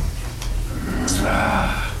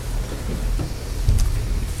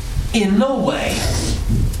 In no way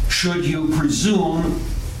should you presume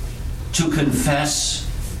to confess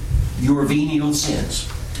your venial sins,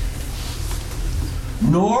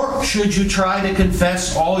 nor should you try to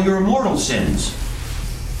confess all your mortal sins,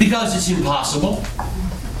 because it's impossible.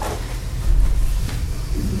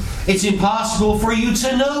 It's impossible for you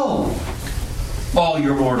to know all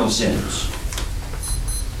your mortal sins.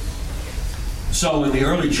 So in the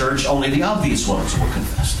early church, only the obvious ones were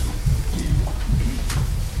confessed.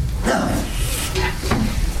 Now,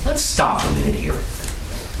 let's stop a minute here.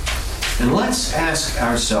 And let's ask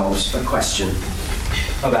ourselves a question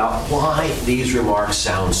about why these remarks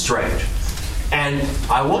sound strange. And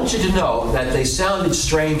I want you to know that they sounded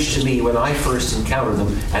strange to me when I first encountered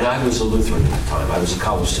them, and I was a Lutheran at the time. I was a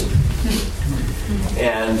college student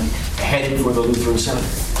and headed for the Lutheran Seminary.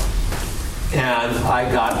 And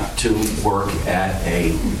I got to work at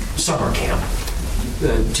a summer camp,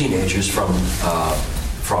 teenagers from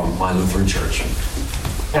my Lutheran church.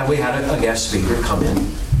 And we had a guest speaker come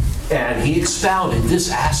in, and he expounded this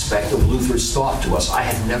aspect of Luther's thought to us. I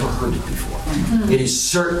had never heard it before. It is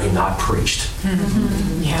certainly not preached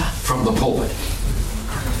from the pulpit.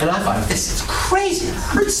 And I thought, this is crazy. I've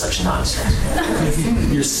heard such nonsense.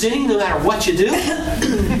 You're sinning no matter what you do?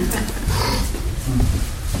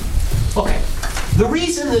 Okay. The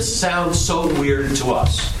reason this sounds so weird to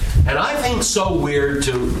us, and I think so weird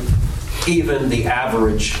to even the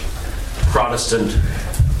average Protestant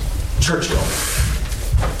churchgoer,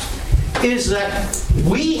 is that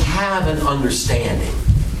we have an understanding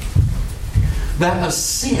that a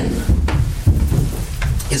sin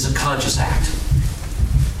is a conscious act.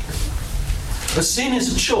 A sin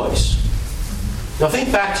is a choice. Now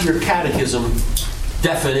think back to your catechism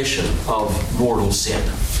definition of mortal sin.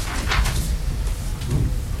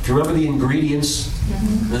 Do you remember the ingredients?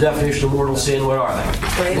 The definition of mortal sin, what are they?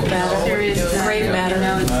 Grave matter. Grave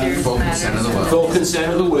matter. Full consent of the will. Full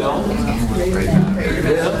consent of the will.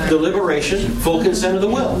 Yeah, deliberation. Full consent of the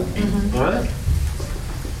will. All right?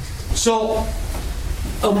 So,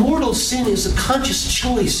 a mortal sin is a conscious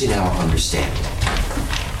choice in our understanding.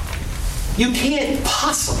 You can't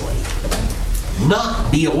possibly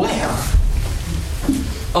not be aware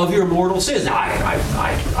of your mortal sins. Now,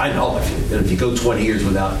 I know if you go 20 years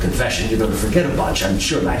without confession, you're going to forget a bunch. I'm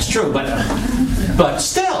sure that's true, but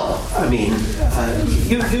still, I mean,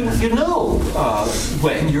 you know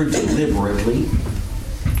when you're deliberately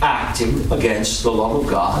acting against the love of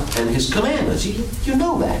God and His commandments. You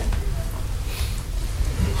know that.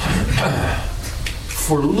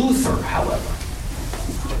 For Luther, however,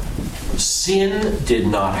 sin did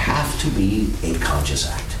not have to be a conscious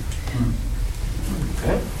act.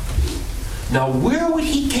 Okay? Now, where would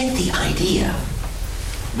he get the idea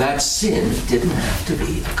that sin didn't have to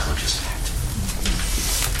be a conscious act?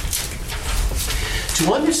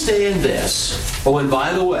 To understand this, oh, and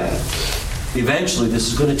by the way, eventually this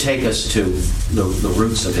is going to take us to the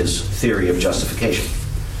roots of his theory of justification.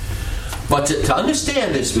 But to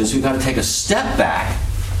understand this means we've got to take a step back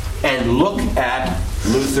and look at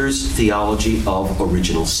Luther's theology of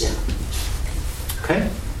original sin. Okay?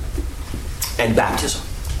 And baptism.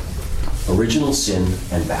 Original sin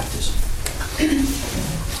and baptism.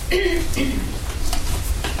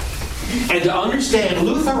 And to understand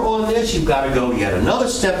Luther on this, you've got to go yet another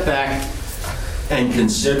step back and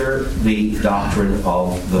consider the doctrine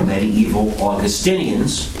of the medieval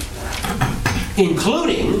Augustinians,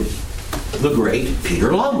 including the great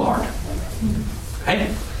Peter Lombard.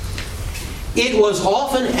 Okay? It was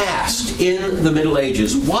often asked in the Middle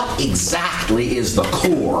Ages, what exactly is the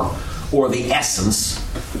core or the essence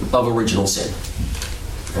of original sin?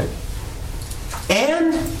 Okay.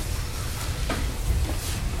 And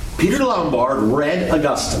Peter Lombard read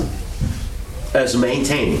Augustine as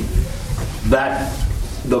maintaining that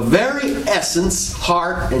the very essence,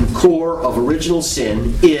 heart, and core of original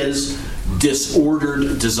sin is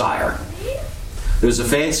disordered desire. There's a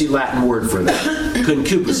fancy Latin word for that.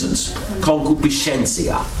 Concupiscence.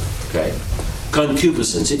 Concupiscentia. Okay?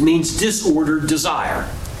 Concupiscence. It means disordered desire.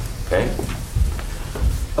 Okay?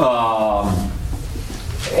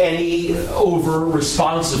 Any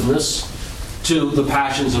over-responsiveness to the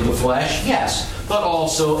passions of the flesh? Yes. But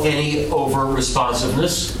also any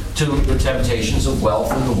over-responsiveness to the temptations of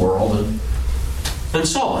wealth in the world and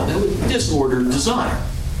so on. Disordered desire.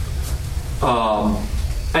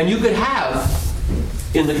 And you could have,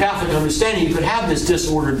 in the Catholic understanding, you could have this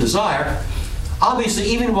disordered desire, obviously,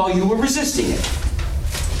 even while you were resisting it.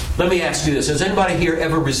 Let me ask you this. Has anybody here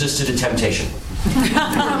ever resisted a temptation?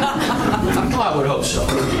 Well, I would hope so.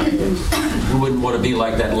 We wouldn't want to be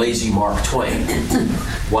like that lazy Mark Twain,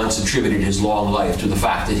 once attributed his long life to the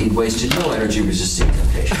fact that he'd wasted no energy resisting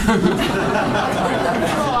temptation. Well,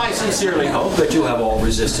 I sincerely hope that you have all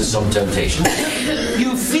resisted some temptation.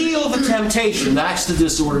 You feel the temptation, that's the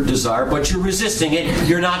disordered desire, but you're resisting it.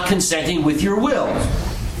 You're not consenting with your will.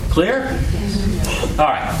 Clear? All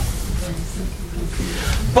right.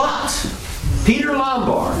 But Peter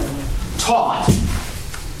Lombard taught,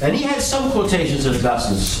 and he had some quotations in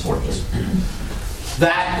Augustine to support this,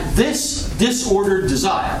 that this disordered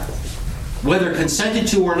desire, whether consented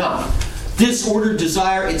to or not, disordered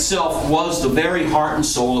desire itself was the very heart and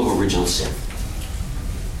soul of original sin.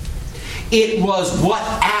 It was what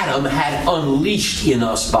Adam had unleashed in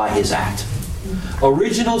us by his act.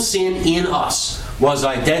 Original sin in us was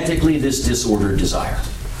identically this disordered desire.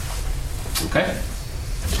 Okay?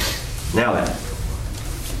 Now then,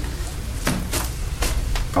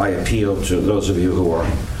 I appeal to those of you who are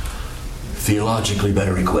theologically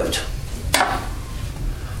better equipped.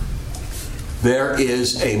 There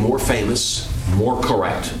is a more famous, more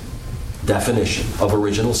correct definition of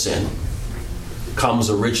original sin. Comes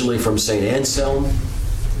originally from St. Anselm,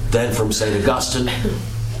 then from St. Augustine,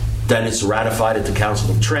 then it's ratified at the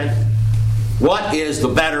Council of Trent. What is the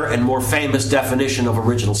better and more famous definition of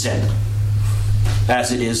original sin?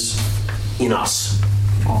 As it is in us.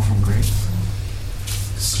 All from grace.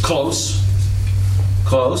 Close.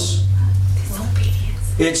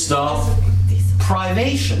 It's the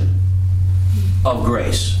privation of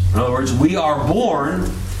grace. In other words, we are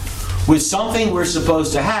born with something we're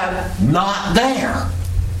supposed to have not there.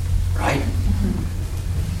 Right?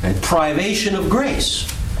 And privation of grace.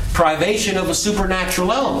 Privation of a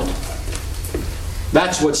supernatural element.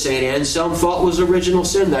 That's what St. Anselm thought was original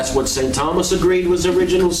sin. That's what St. Thomas agreed was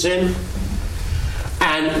original sin.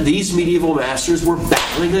 And these medieval masters were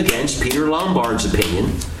battling against Peter Lombard's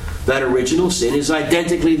opinion that original sin is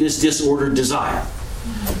identically this disordered desire.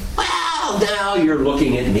 Well, now you're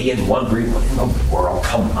looking at me and wondering, what in the world?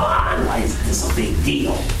 Come on, why is this a big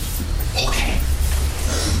deal? Okay.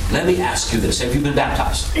 Let me ask you this. Have you been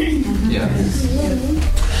baptized? Yeah.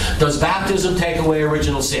 Does baptism take away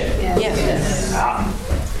original sin? Yes.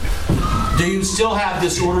 Do you still have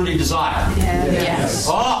disorderly desire? Yes.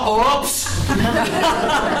 Oh, oops!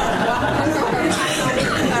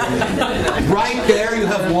 Right there you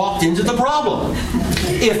have walked into the problem.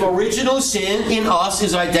 If original sin in us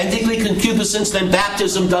is identically concupiscence, then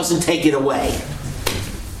baptism doesn't take it away.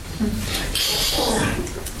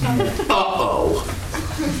 Uh-oh.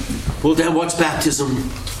 Well, then what's baptism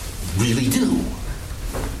really do?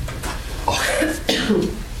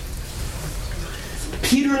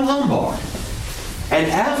 Peter Lombard,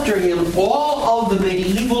 and after him, all of the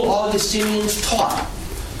medieval Augustinians taught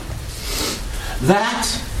that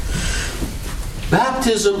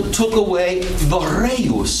baptism took away the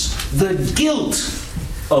reus, the guilt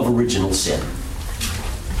of original sin,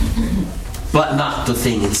 but not the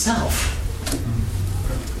thing itself.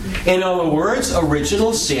 In other words,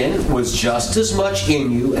 original sin was just as much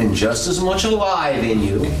in you and just as much alive in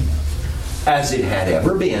you as it had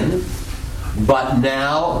ever been, but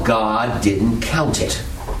now God didn't count it.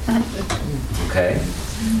 Okay?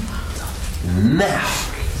 Now,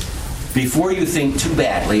 before you think too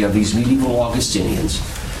badly of these medieval Augustinians,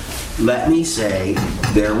 let me say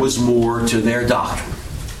there was more to their doctrine.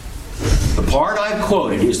 The part I've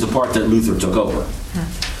quoted is the part that Luther took over.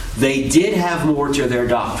 They did have more to their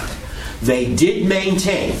doctrine. They did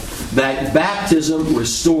maintain that baptism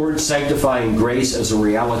restored sanctifying grace as a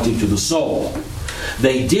reality to the soul.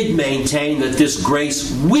 They did maintain that this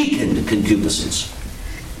grace weakened concupiscence.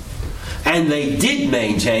 And they did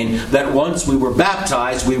maintain that once we were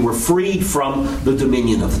baptized, we were freed from the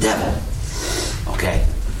dominion of the devil. Okay?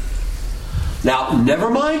 Now,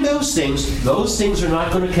 never mind those things. Those things are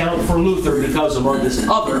not going to count for Luther because among his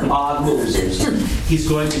other odd moves, he's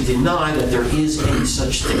going to deny that there is any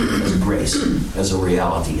such thing as grace, as a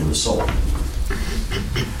reality in the soul.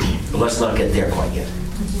 But let's not get there quite yet.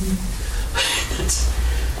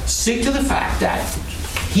 Stick to the fact that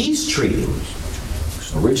he's treating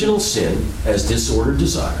original sin as disordered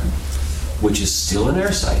desire, which is still in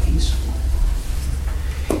our psyches.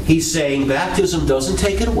 He's saying baptism doesn't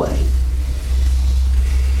take it away.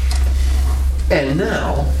 And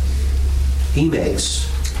now he makes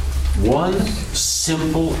one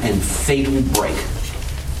simple and fatal break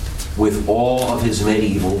with all of his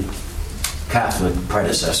medieval Catholic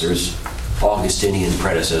predecessors, Augustinian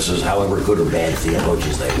predecessors, however good or bad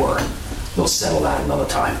theologians they were. We'll settle that another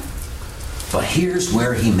time. But here's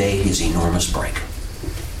where he made his enormous break.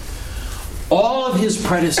 All of his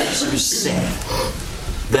predecessors said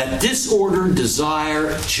that disordered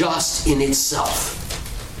desire just in itself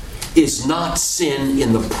is not sin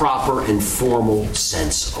in the proper and formal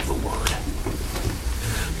sense of the word.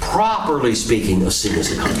 Properly speaking, a sin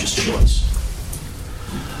is a conscious choice.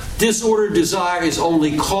 Disordered desire is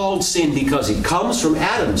only called sin because it comes from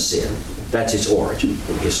Adam's sin. That's its origin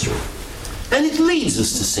in history. And it leads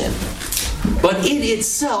us to sin. But it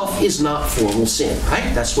itself is not formal sin,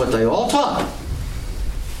 right? That's what they all taught.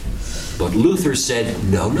 But Luther said,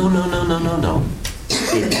 no.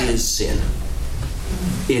 It is sin.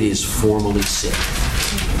 It is formally sin.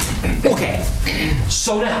 Okay,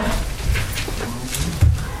 so now,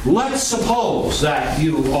 let's suppose that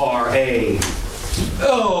you are I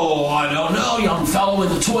don't know, young fellow in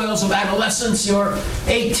the toils of adolescence. You're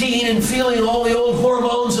 18 and feeling all the old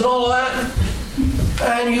hormones and all of that.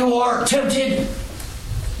 And you are tempted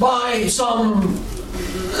by some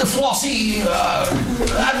flossy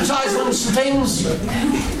advertisements and things.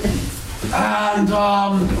 And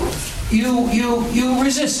you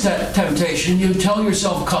resist that temptation. You tell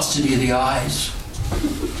yourself custody of the eyes.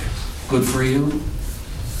 Good for you.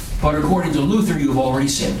 But according to Luther, you've already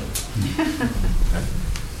sinned.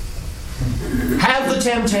 Have the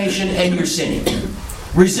temptation and you're sinning.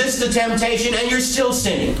 Resist the temptation and you're still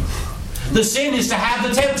sinning. The sin is to have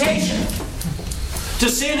the temptation. To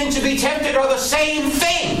sin and to be tempted are the same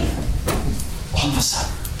thing. All of a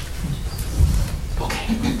sudden.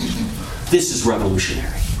 Okay. This is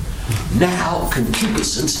revolutionary. Now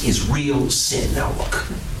concupiscence is real sin. Now look.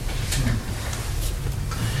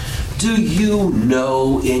 Do you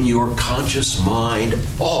know in your conscious mind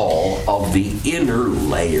all of the inner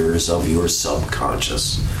layers of your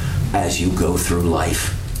subconscious as you go through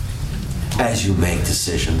life, as you make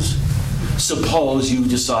decisions? Suppose you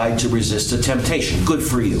decide to resist a temptation. Good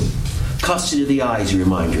for you. Custody of the eyes, you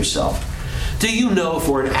remind yourself. Do you know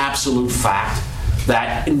for an absolute fact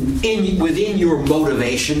that within your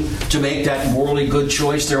motivation to make that morally good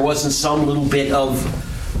choice, there wasn't some little bit of,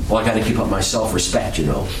 I got to keep up my self-respect, you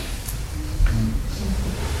know?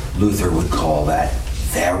 Luther would call that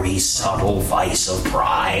very subtle vice of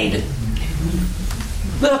pride.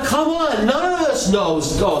 Now, come on, none of us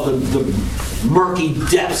knows the murky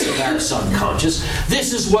depths of our subconscious.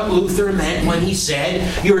 This is what Luther meant when he said,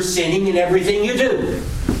 you're sinning in everything you do.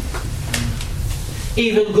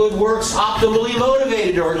 Even good works optimally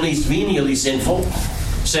motivated, or at least venially sinful,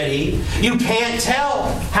 said he. You can't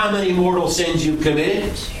tell how many mortal sins you've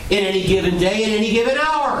committed in any given day, in any given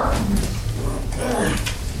hour.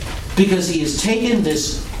 Because he has taken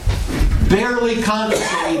this barely conscious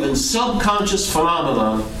or even subconscious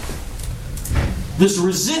phenomenon, this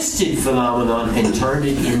resisted phenomenon, and turned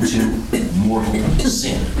it into mortal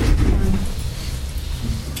sin.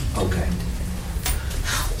 Okay.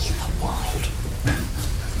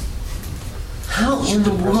 How in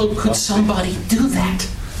the world could somebody do that?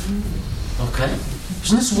 Okay.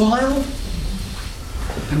 Isn't this wild?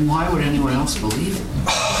 And why would anyone else believe it?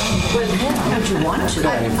 How would you want to?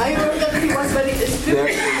 I heard that he was very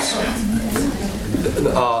spiritual.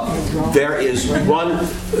 There is one,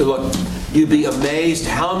 look, you'd be amazed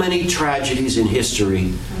how many tragedies in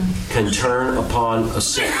history can turn upon a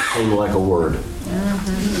simple thing like a word.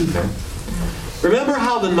 Okay. Remember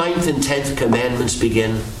how the 9th and 10th commandments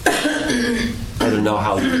begin? I don't know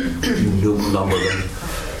how you number them.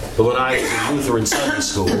 But when I was in Lutheran Sunday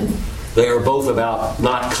school, they are both about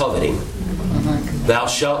not coveting. Thou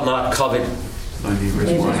shalt not covet.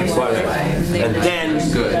 And then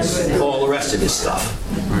all the rest of this stuff.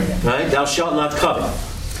 Right? Thou shalt not covet.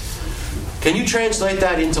 Can you translate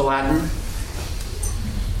that into Latin?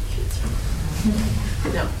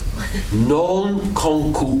 No. Non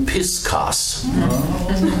concupiscas.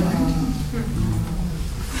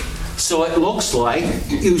 So it looks like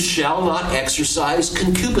you shall not exercise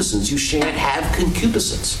concupiscence. You shan't have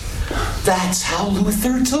concupiscence. That's how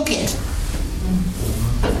Luther took it.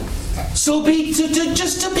 So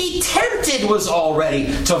just to be tempted was already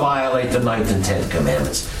to violate the 9th and 10th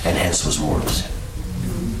commandments, and hence was mortal sin.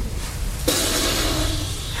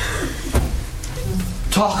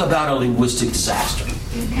 Talk about a linguistic disaster.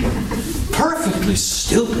 Perfectly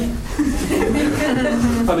stupid.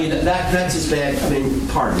 I mean, that's as bad. I mean,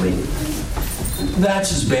 pardon me.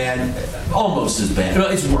 That's as bad, almost as bad. No,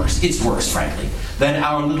 it's worse. It's worse, frankly, than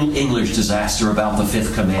our little English disaster about the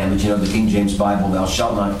 5th commandment. You know, the King James Bible, thou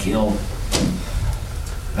shalt not kill.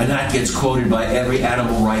 And that gets quoted by every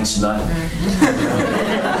animal rights nut.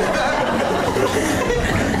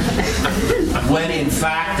 When in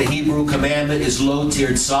fact the Hebrew commandment is lo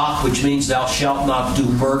tirtzach, which means thou shalt not do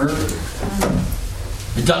murder.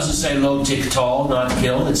 It doesn't say lo tik tol, not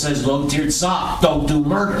kill. It says lo tir tzak, don't do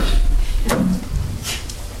murder.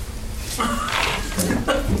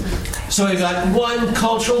 So we've got one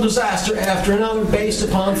cultural disaster after another based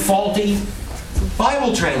upon faulty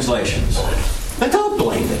Bible translations. And don't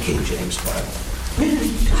blame the King James Bible.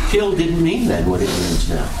 Kill didn't mean then what it means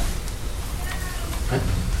now.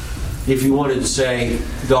 If you wanted to say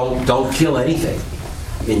don't kill anything,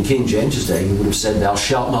 in King James's day you would have said thou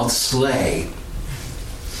shalt not slay.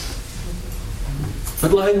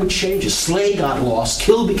 But language changes. Slay got lost.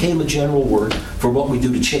 Kill became a general word for what we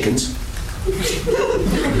do to chickens.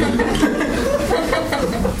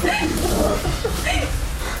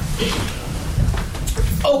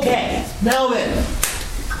 Okay, now then,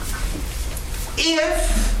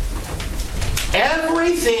 if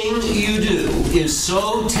everything you do is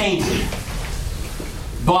so tainted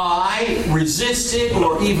by resisted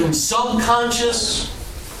or even subconscious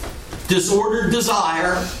disordered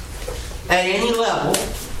desire at any level,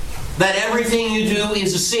 that everything you do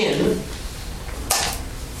is a sin,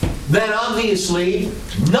 then obviously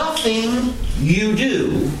nothing you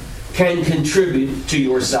do can contribute to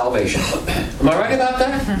your salvation. Am I right about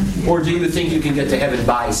that? Or do you think you can get to heaven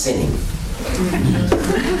by sinning?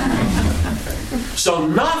 So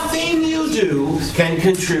nothing you do can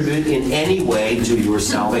contribute in any way to your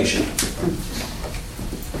salvation.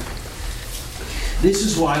 This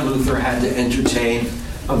is why Luther had to entertain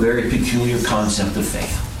a very peculiar concept of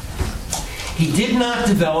faith. He did not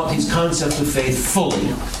develop his concept of faith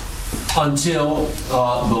fully until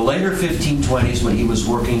the later 1520s, when he was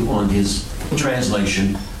working on his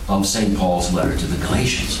translation of St. Paul's letter to the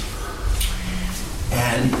Galatians.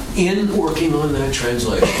 And in working on that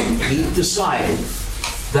translation, he decided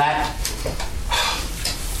that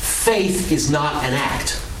faith is not an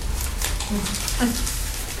act.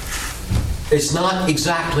 It's not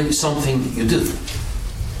exactly something you do.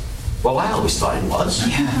 Well, I always thought it was.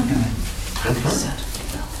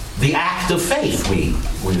 The act of faith, we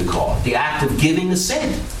would call it. The act of giving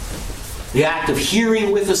assent. The act of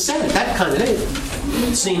hearing with assent. That kind of thing.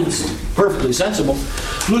 It seems perfectly sensible.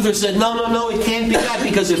 Luther said, no, it can't be that,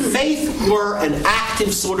 because if faith were an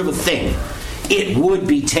active sort of a thing, it would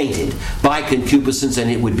be tainted by concupiscence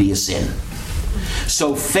and it would be a sin.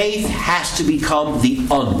 So faith has to become the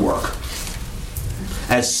unwork.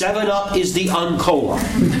 As 7-Up is the uncola.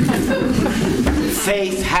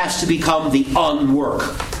 Faith has to become the unwork,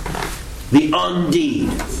 the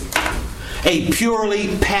undeed, a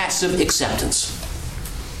purely passive acceptance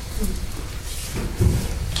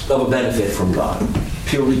of a benefit from God.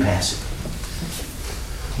 Purely passive.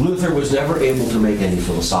 Luther was never able to make any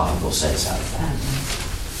philosophical sense out of that.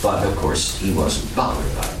 But, of course, he wasn't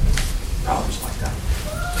bothered about problems like that.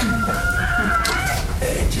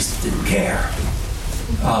 He just didn't care.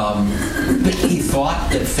 But he thought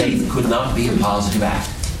that faith could not be a positive act.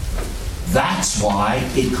 That's why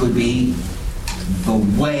it could be the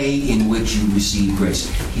way in which you receive grace.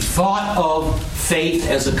 He thought of faith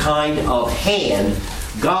as a kind of hand.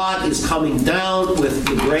 God is coming down with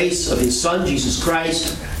the grace of His Son, Jesus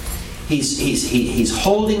Christ. He's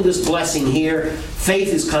holding this blessing here.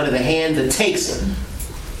 Faith is kind of the hand that takes it.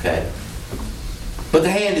 Okay? But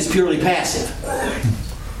the hand is purely passive.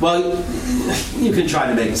 Well, you can try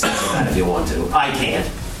to make sense of that if you want to. I can't.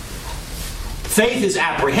 Faith is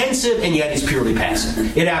apprehensive, and yet it's purely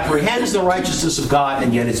passive. It apprehends the righteousness of God,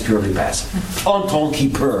 and yet it's purely passive. En tant qu'il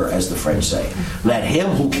peut, as the French say. Let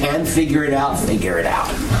him who can figure it out, figure it out.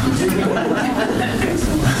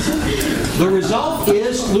 The result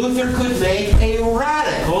is Luther could make a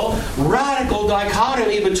radical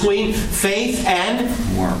dichotomy between faith and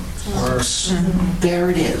works. There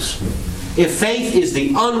it is. If faith is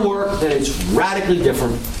the unwork, then it's radically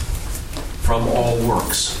different from all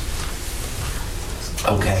works.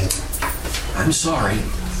 Okay, I'm sorry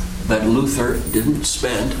that Luther didn't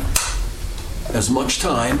spend as much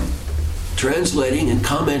time translating and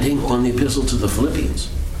commenting on the epistle to the Philippians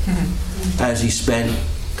as he spent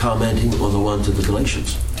commenting on the one to the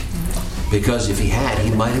Galatians. Because if he had, he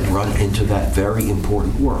might have run into that very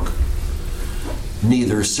important work.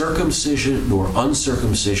 Neither circumcision nor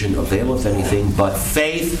uncircumcision availeth anything, but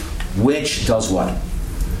faith which does what?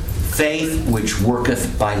 Faith which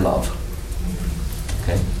worketh by love.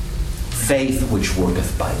 Okay? Faith which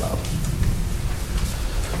worketh by love.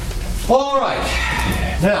 All right.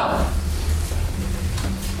 Now,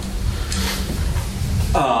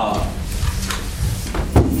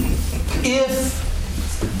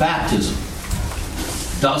 if baptism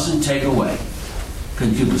doesn't take away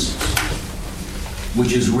concupiscence,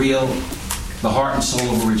 which is real, the heart and soul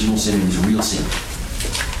of original sin is real sin,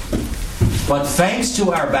 But thanks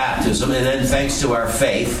to our baptism, and then thanks to our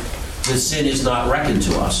faith, the sin is not reckoned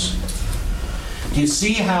to us. Do you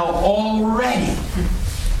see how already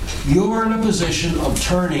you're in a position of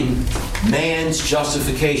turning man's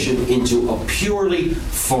justification into a purely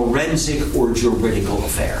forensic or juridical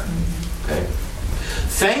affair? Okay?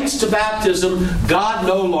 Thanks to baptism, God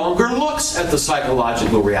no longer looks at the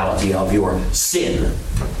psychological reality of your sin,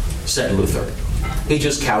 said Luther. He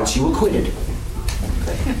just counts you acquitted.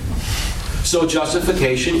 Okay? So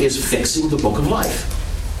justification is fixing the book of life.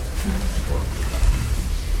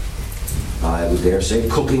 I would dare say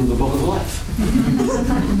cooking the book of life.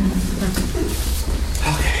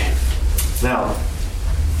 Okay. Now,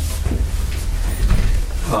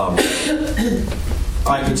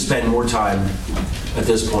 I could spend more time at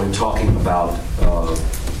this point talking about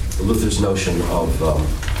Luther's notion of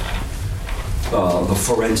the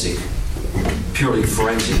forensic, purely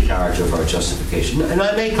forensic character of our justification. And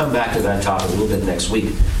I may come back to that topic a little bit next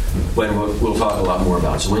week when we'll talk a lot more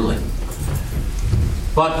about Zwingli.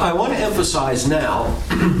 But I want to emphasize now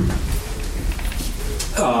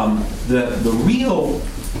the real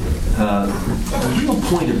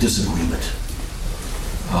point of disagreement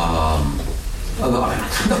about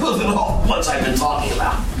all what I've been talking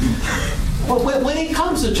about. But when it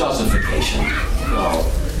comes to justification,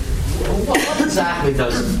 what exactly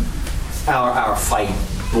does our fight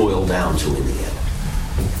boil down to in the end?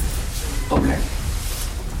 Okay.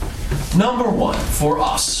 Number one, for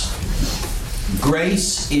us,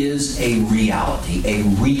 grace is a reality, a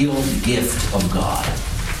real gift of God.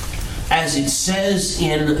 As it says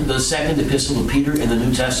in the second epistle of Peter in the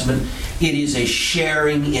New Testament, it is a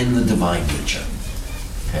sharing in the divine nature.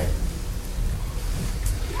 Okay?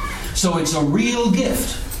 So it's a real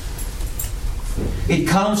gift. It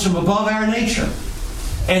comes from above our nature,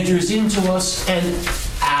 enters into us, and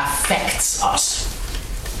affects us.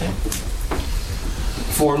 Okay?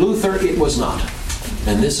 For Luther, it was not.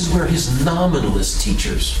 And this is where his nominalist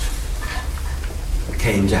teachers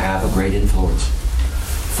came to have a great influence.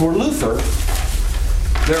 For Luther,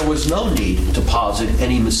 there was no need to posit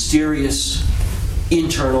any mysterious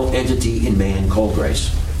internal entity in man called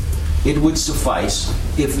grace. It would suffice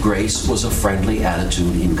if grace was a friendly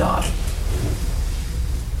attitude in God.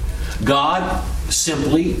 God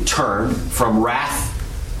simply turned from wrath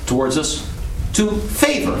towards us to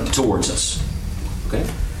favor towards us. Okay?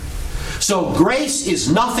 So grace is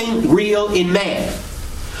nothing real in man.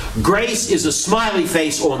 Grace is a smiley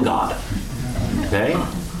face on God. Okay?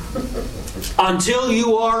 Until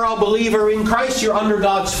you are a believer in Christ, you're under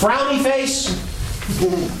God's frowny face.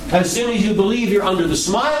 As soon as you believe, you're under the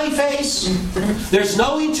smiley face. There's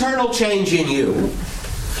no internal change in you.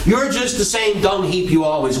 You're just the same dung heap you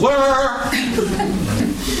always were.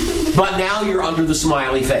 But now you're under the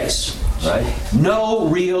smiley face. Right? No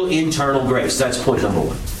real internal grace. That's point number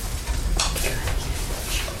one.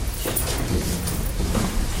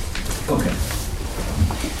 Okay.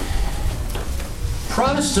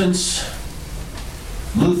 Protestants,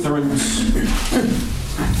 Lutherans,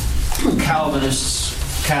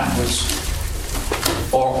 Calvinists,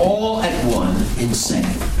 Catholics are all at one in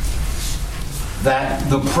saying that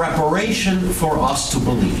the preparation for us to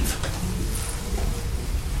believe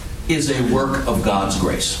is a work of God's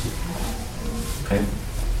grace. Okay?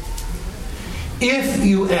 If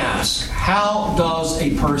you ask, how does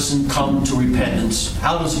a person come to repentance?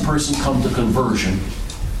 How does a person come to conversion?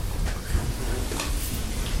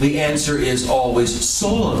 The answer is always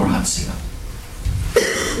sola gratia.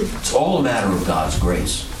 It's all a matter of God's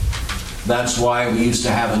grace. That's why we used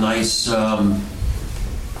to have a nice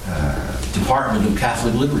department of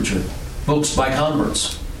Catholic literature, books by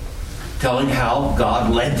converts, telling how God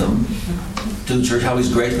led them to the church, how He's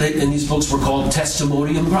great. And these books were called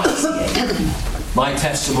Testimonium Gratiae, my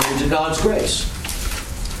testimony to God's grace.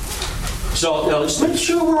 So now let's make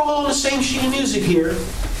sure we're all on the same sheet of music here,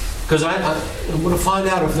 because I want to find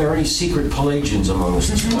out if there are any secret Pelagians among us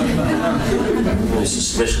this morning. I'm really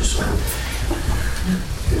suspicious.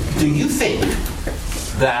 Do you think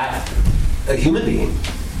that a human being,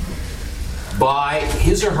 by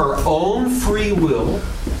his or her own free will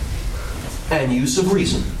and use of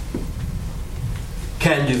reason,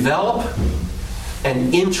 can develop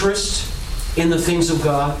an interest in the things of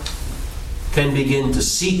God, can begin to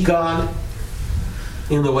seek God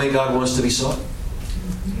in the way God wants to be sought?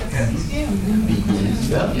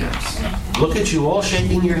 Yeah. Yes. Look at you all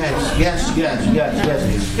shaking your heads. Yes, yes, yes,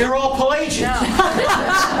 yes. You're all Pelagians.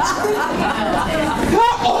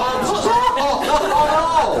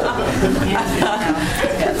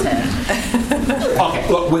 Okay,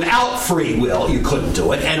 look, without free will, you couldn't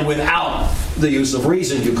do it, and without the use of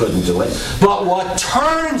reason, you couldn't do it. But what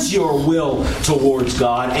turns your will towards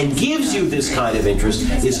God and gives you this kind of interest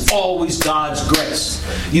is always God's grace.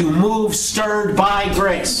 You move stirred by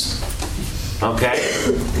grace. Okay?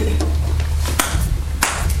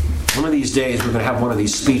 One of these days, we're going to have one of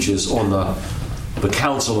these speeches on the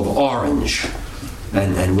Council of Orange.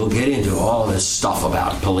 And we'll get into all this stuff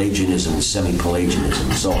about Pelagianism, semi-Pelagianism,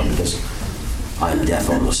 and so on, because I'm deaf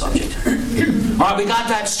on the subject. All right, we got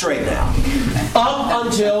that straight now. Up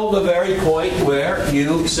until the very point where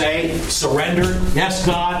you say, surrender, yes,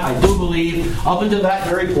 God, I do believe. Up until that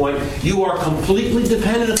very point, you are completely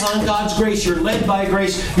dependent upon God's grace. You're led by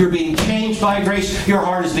grace. You're being changed by grace. Your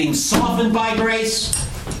heart is being softened by grace.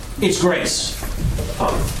 It's grace.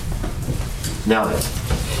 Now then,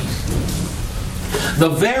 the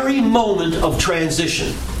very moment of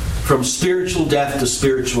transition from spiritual death to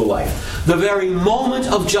spiritual life, the very moment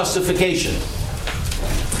of justification,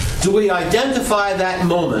 do we identify that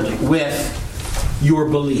moment with your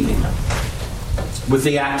believing, with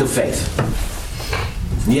the act of faith?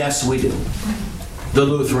 Yes, we do. The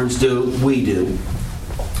Lutherans do. We do.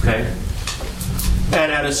 Okay?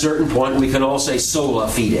 And at a certain point, we can all say sola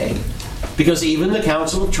fide. Because even the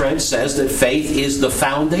Council of Trent says that faith is the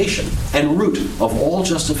foundation and root of all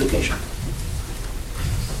justification.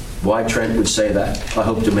 Why Trent would say that, I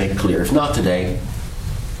hope to make clear. If not today,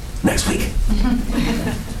 next week.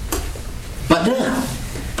 But now,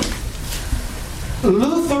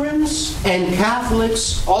 Lutherans and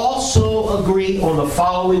Catholics also agree on the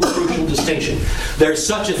following crucial distinction. There's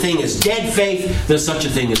such a thing as dead faith, there's such a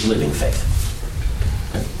thing as living faith.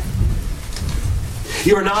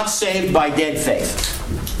 You are not saved by dead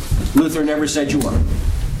faith. Luther never said you were.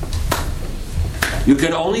 You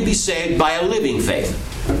can only be saved by a living faith.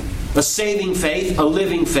 A saving faith, a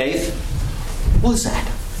living faith. What is that?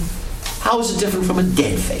 How is it different from a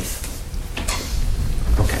dead faith?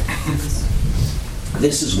 Okay.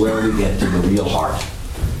 This is where we get to the real heart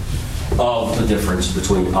of the difference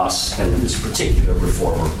between us and this particular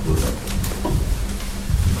reformer, Luther.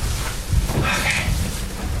 Okay.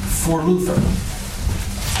 For Luther,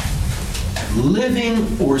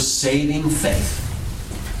 living or saving faith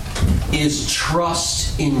is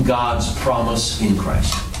trust in God's promise in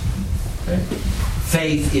Christ. Okay?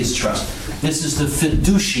 Faith is trust. This is the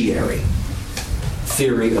fiduciary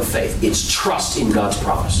theory of faith. It's trust in God's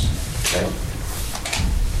promise. Okay?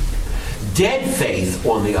 Dead faith,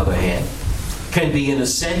 on the other hand, can be an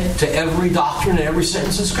assent to every doctrine and every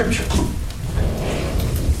sentence of Scripture.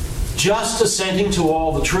 Just assenting to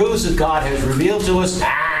all the truths that God has revealed to us.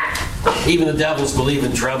 Even the devils believe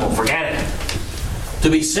and tremble. Forget it. To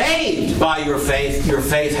be saved by your faith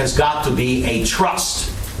has got to be a trust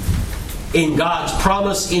in God's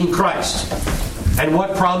promise in Christ. And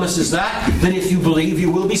what promise is that? That if you believe, you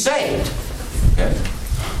will be saved. Okay?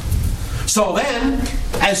 So then,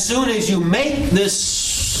 as soon as you make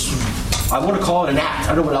this, I want to call it an act.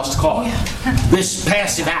 I don't know what else to call it. This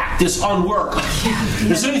passive act, this unwork.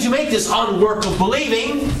 As soon as you make this unwork of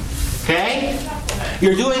believing, okay,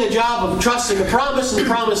 you're doing a job of trusting the promise, and the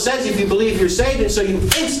promise says if you believe you're saved, and so you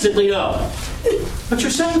instantly know that you're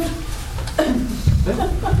saved.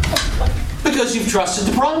 Because you've trusted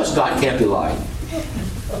the promise. God can't be lying.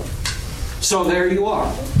 So there you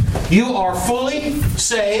are. You are fully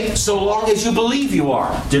saved so long as you believe you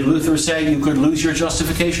are. Did Luther say you could lose your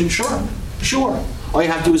justification? Sure. Sure. All you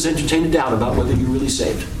have to do is entertain a doubt about whether you're really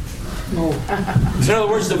saved. No. In other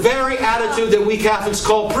words, the very attitude that we Catholics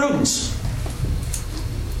call prudence,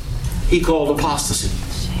 he called apostasy.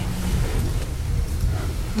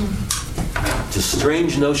 It's a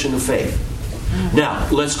strange notion of faith. Now,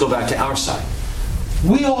 let's go back to our side.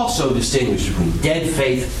 We also distinguish between dead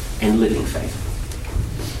faith and living faith.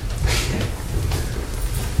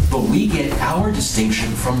 But we get our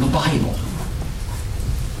distinction from the Bible,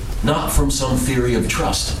 not from some theory of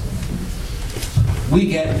trust. We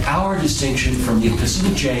get our distinction from the Epistle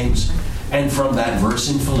of James and from that verse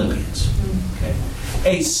in Philippians. Okay?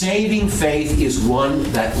 A saving faith is one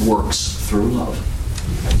that works through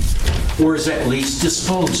love, or is at least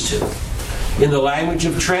disposed to. In the language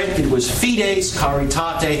of Trent, it was fides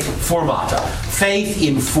caritate formata. Faith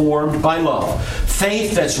informed by love.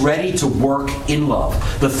 Faith that's ready to work in love.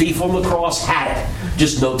 The thief on the cross had it,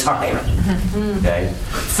 just no time. Okay?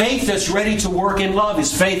 Faith that's ready to work in love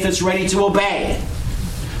is faith that's ready to obey.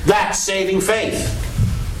 That's saving faith.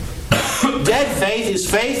 Dead faith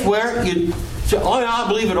is faith where you say, oh yeah, I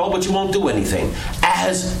believe it all, but you won't do anything.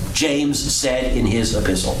 As James said in his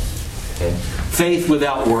epistle. Okay? Faith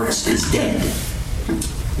without works is dead.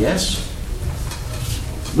 Yes?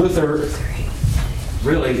 Luther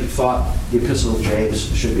really thought the Epistle of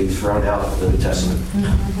James should be thrown out of the New Testament.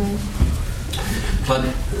 But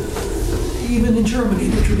even in Germany,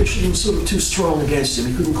 the tradition was sort of too strong against him.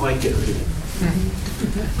 He couldn't quite get rid of it.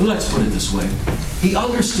 But let's put it this way. He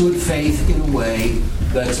understood faith in a way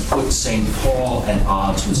that's put St. Paul at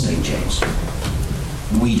odds with St. James.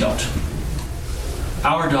 We don't.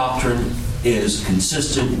 Our doctrine is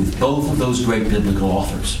consistent with both of those great biblical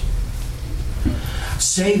authors.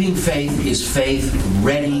 Saving faith is faith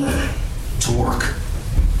ready to work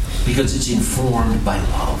because it's informed by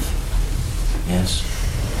love. Yes?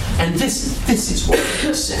 And this is what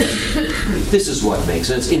makes sense. This is what makes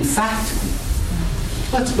sense. In fact,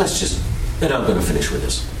 let's just, and I'm going to finish with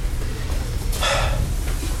this.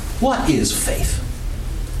 What is faith?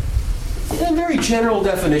 In a very general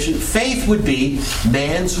definition, faith would be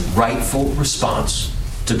man's rightful response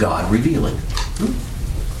to God revealing.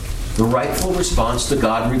 The rightful response to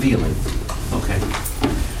God revealing. Okay.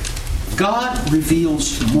 God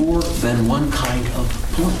reveals more than one kind of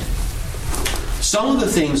point. Some of the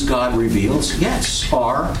things God reveals, yes,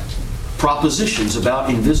 are propositions about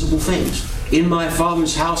invisible things. In my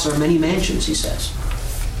Father's house are many mansions, he says.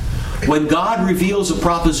 When God reveals a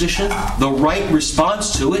proposition, the right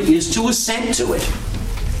response to it is to assent to it.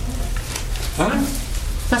 All right?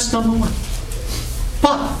 That's number one.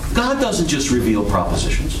 But God doesn't just reveal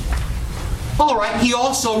propositions. All right, he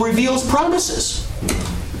also reveals promises.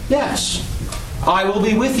 Yes. I will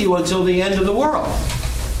be with you until the end of the world,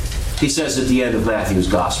 he says at the end of Matthew's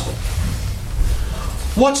Gospel.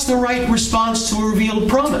 What's the right response to a revealed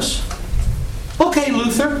promise? Okay,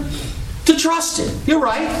 Luther, to trust him. You're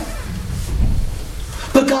right.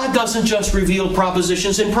 But God doesn't just reveal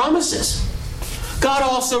propositions and promises. God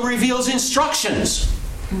also reveals instructions.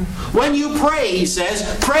 When you pray, he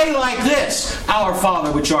says, pray like this, Our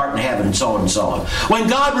Father which art in heaven, and so on and so on. When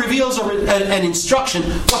God reveals an instruction,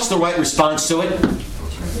 what's the right response to it?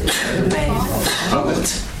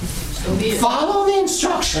 Follow the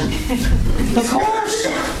instruction. Of course.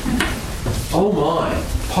 Oh my,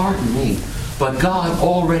 pardon me. But God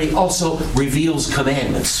already also reveals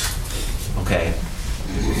commandments. Okay?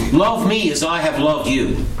 Love me as I have loved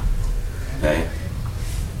you. Okay?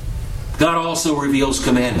 God also reveals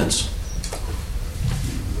commandments.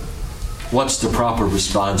 What's the proper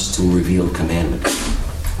response to a revealed commandment?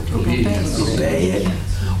 Obey it.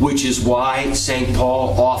 Which is why St.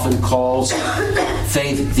 Paul often calls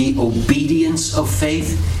faith the obedience of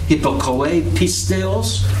faith. Hypokoe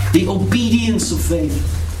pisteos. The obedience of faith.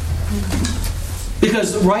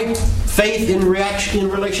 Because the right faith in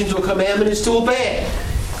relation to a commandment is to obey it.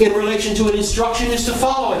 In relation to an instruction is to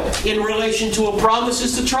follow it. In relation to a promise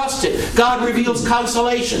is to trust it. God reveals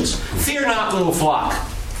consolations. Fear not, little flock.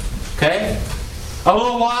 Okay? A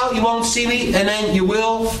little while you won't see me, and then you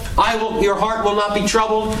will. Your heart will not be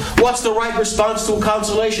troubled. What's the right response to a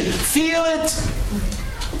consolation? Feel it.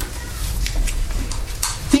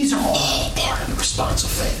 These are all part of the response of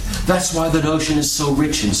faith. That's why the notion is so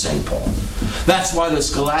rich in St. Paul. That's why the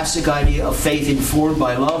scholastic idea of faith informed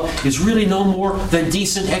by love is really no more than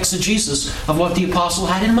decent exegesis of what the apostle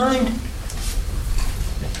had in mind.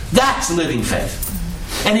 That's living faith.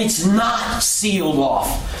 And it's not sealed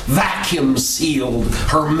off, vacuum sealed,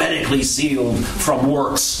 hermetically sealed from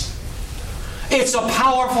works. It's a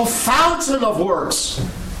powerful fountain of works.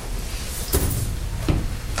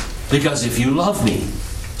 Because if you love me,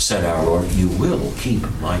 said our Lord, you will keep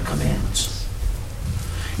my commandments.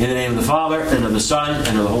 In the name of the Father, and of the Son,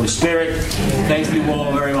 and of the Holy Spirit, thank you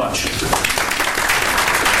all very much.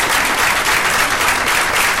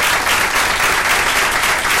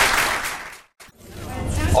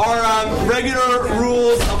 Our regular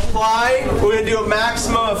rules apply. We're going to do a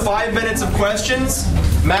maximum of 5 minutes of questions.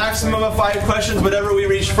 Maximum of 5 questions, whatever we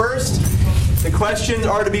reach first. The questions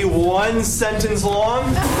are to be 1 sentence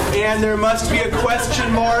long, and there must be a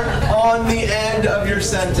question mark on the end of your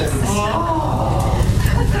sentence. All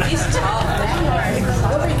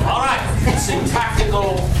right.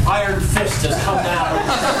 Syntactical iron fist has come down.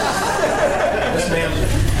 Yes,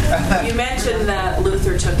 ma'am. You mentioned that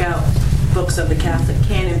Luther took out books of the Catholic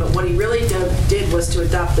canon, but what he really did was to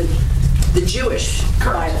adopt the Jewish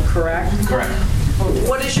Bible, correct? Correct.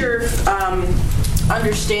 What is your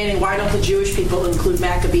understanding? Why don't the Jewish people include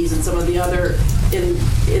Maccabees and some of the other in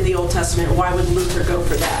the Old Testament? Why would Luther go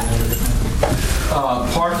for that?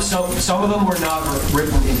 Some of them were not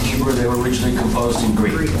written in Hebrew; they were originally composed in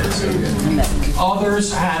Greek.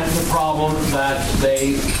 Others had the problem that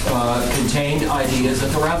they contained ideas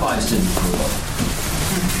that the rabbis didn't approve of.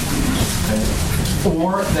 Okay.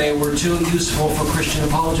 Or they were too useful for Christian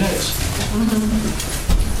apologetics.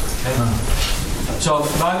 Okay. So,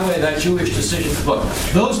 by the way, that Jewish decision, look,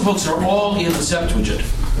 those books are all in the Septuagint,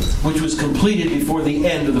 which was completed before the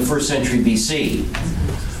end of the 1st century BC.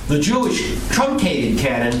 The Jewish truncated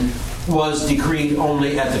canon was decreed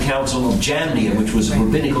only at the Council of Jamnia, which was a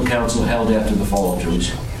rabbinical council held after the fall of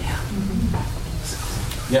Jerusalem.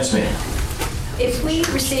 Yes, ma'am. If we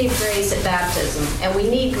receive grace at baptism and we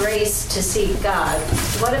need grace to seek God,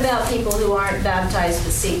 what about people who aren't baptized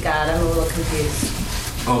but seek God? I'm a little confused.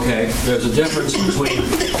 Okay, there's a difference between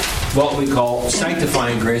what we call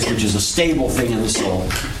sanctifying grace, which is a stable thing in the soul,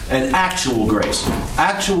 and actual grace.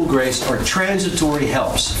 Actual grace are transitory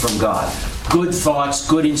helps from God. Good thoughts,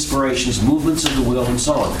 good inspirations, movements of the will, and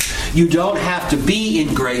so on. You don't have to be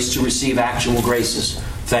in grace to receive actual graces.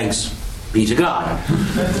 Thanks be to God.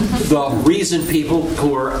 The reason people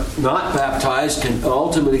who are not baptized can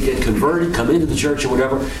ultimately get converted, come into the church or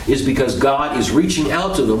whatever, is because God is reaching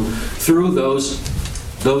out to them through those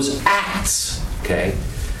acts, okay?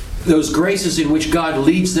 Those graces in which God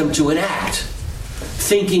leads them to an act.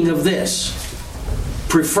 Thinking of this,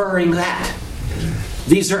 preferring that.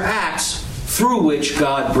 These are acts through which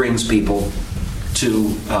God brings people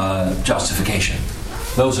to justification.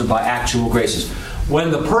 Those are by actual graces.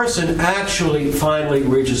 When the person actually finally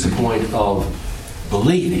reaches the point of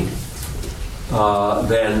believing,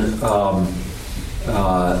 then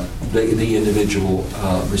the individual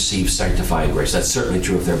receives sanctifying grace. That's certainly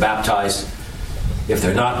true if they're baptized. If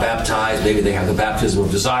they're not baptized, maybe they have the baptism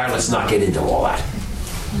of desire. Let's not get into all that.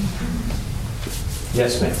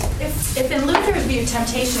 Yes, ma'am. If in Luther's view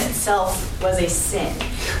temptation itself was a sin,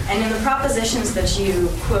 and in the propositions that you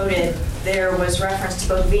quoted, there was reference to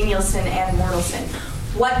both venial sin and mortal sin,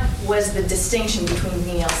 what was the distinction between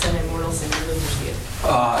venial sin and mortal sin in Luther's view?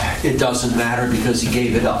 It doesn't matter because he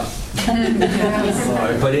gave it up.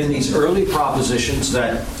 But in these early propositions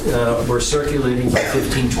that were circulating by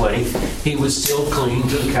 1520, he was still clinging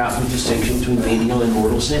to the Catholic distinction between venial and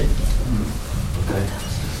mortal sin. Okay.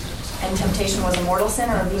 And temptation was a mortal sin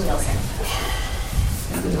or a venial sin?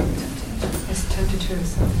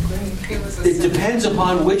 It depends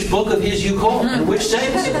upon which book of his you call and which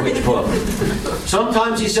sentence of which book.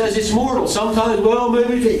 Sometimes he says it's mortal. Sometimes, well,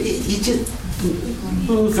 maybe he just...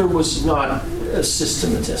 Luther was not a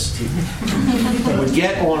systematist. He would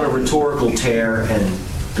get on a rhetorical tear and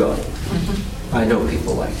go. I know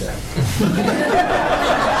people like that.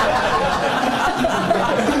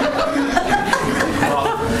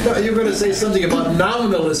 You're going to say something about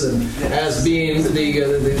nominalism as being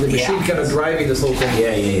the machine kind of driving this whole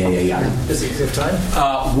thing. Yeah. Does it have time?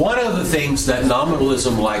 One of the things that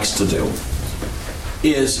nominalism likes to do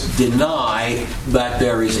is deny that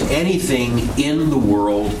there is anything in the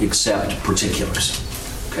world except particulars.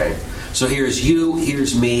 Okay? So here's you,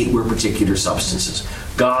 here's me, we're particular substances.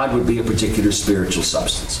 God would be a particular spiritual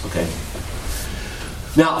substance. Okay?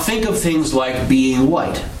 Now, think of things like being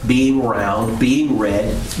white, being round, being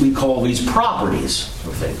red. We call these properties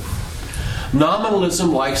of things.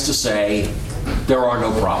 Nominalism likes to say there are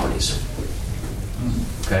no properties.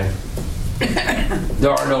 Okay?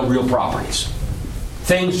 There are no real properties.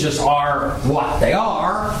 Things just are what they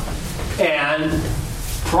are, and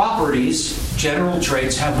properties, general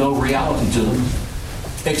traits, have no reality to them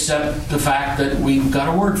except the fact that we've got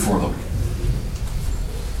a word for them.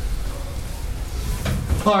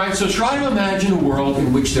 All right, so try to imagine a world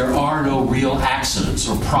in which there are no real accidents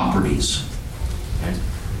or properties. Okay?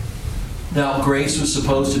 Now, grace was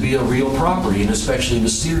supposed to be a real property, and especially a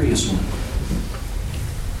mysterious one.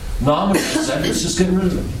 Nominalism said, let's just get rid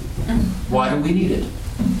of it. Why do we need it?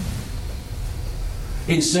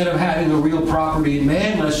 Instead of having a real property in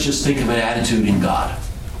man, let's just think of an attitude in God.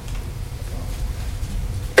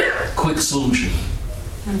 Quick solution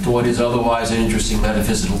to what is otherwise an interesting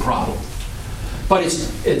metaphysical problem. But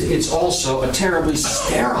it's also a terribly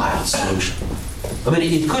sterile solution. I mean,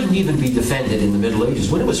 it couldn't even be defended in the Middle Ages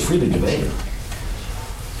when it was freely debated.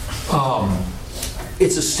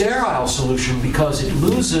 It's a sterile solution because it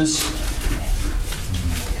loses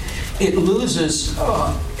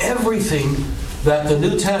everything that the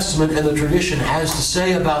New Testament and the tradition has to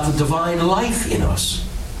say about the divine life in us.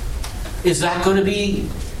 Is that going to be,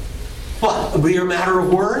 what, a mere matter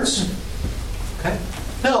of words? Okay.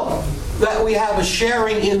 No. That we have a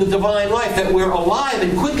sharing in the divine life, that we're alive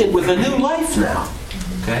and quickened with a new life now.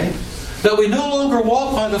 Okay? That we no longer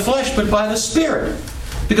walk by the flesh but by the Spirit.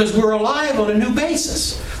 Because we're alive on a new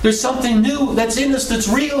basis. There's something new that's in us that's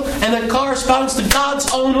real and that corresponds to God's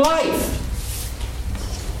own life.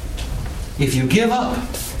 If you give up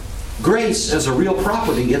grace as a real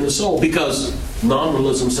property in the soul, because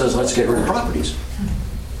nominalism says let's get rid of properties,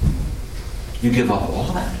 you give up all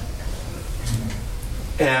of that.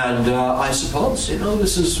 And I suppose,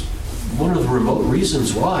 this is one of the remote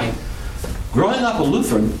reasons why, growing up a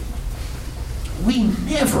Lutheran, we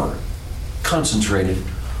never concentrated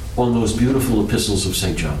on those beautiful epistles of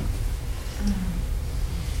St. John.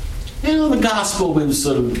 The gospel, we would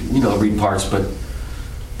sort of, read parts, but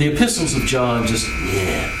the epistles of John just,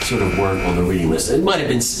 sort of weren't on the reading list. It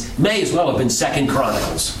may as well have been 2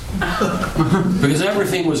 Chronicles. Because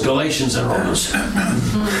everything was Galatians and Romans.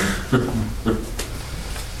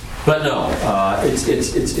 But no, it's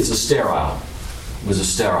a sterile. It was a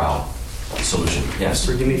sterile solution. Yes.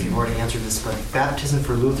 Forgive me if you've already answered this, but baptism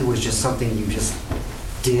for Luther was just something you just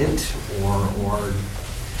did, or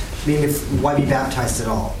why be baptized at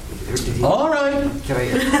all? All right.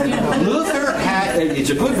 Luther had.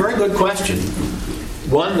 It's a very good question.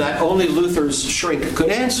 One that only Luther's shrink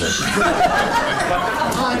could answer.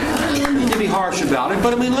 I don't mean to be harsh about it,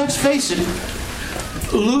 but let's face it.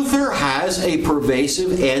 Luther has a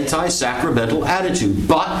pervasive anti-sacramental attitude,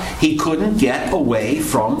 but he couldn't get away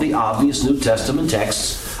from the obvious New Testament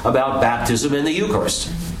texts about baptism and the Eucharist.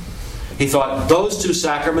 He thought those 2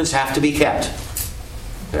 sacraments have to be kept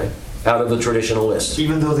out of the traditional list.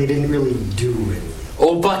 Even though they didn't really do anything.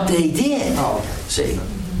 Oh, but they did. Oh, okay. See?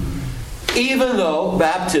 Even though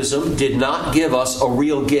baptism did not give us a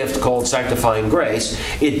real gift called sanctifying grace,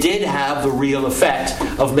 it did have the real effect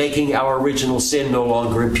of making our original sin no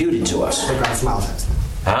longer imputed to us. So God smiles at us now.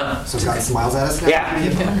 Huh? So God smiles at us now?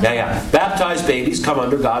 Yeah. Baptized babies come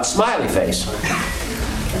under God's smiley face.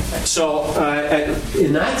 So,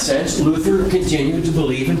 in that sense, Luther continued to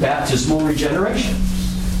believe in baptismal regeneration.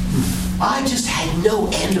 I just had no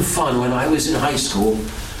end of fun when I was in high school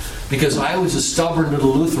because I was a stubborn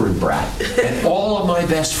little Lutheran brat, and all of my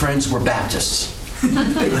best friends were Baptists.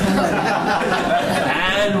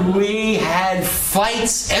 And we had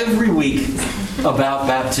fights every week about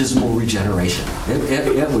baptismal regeneration.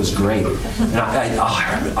 It was great. And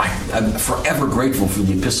I'm forever grateful for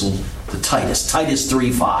the epistle to Titus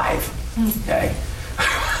 3:5. Okay.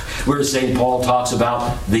 Where St. Paul talks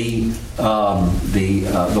about the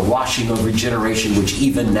washing of regeneration, which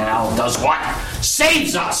even now does what?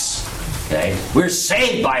 Saves us. Okay? We're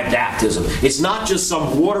saved by baptism. It's not just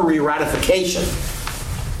some watery ratification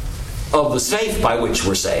of the faith by which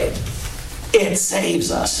we're saved. It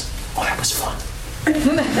saves us. Oh, that was fun.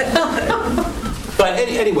 But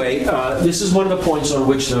anyway, this is one of the points on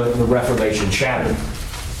which the Reformation shattered.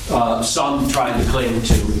 Some tried to cling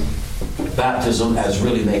to baptism as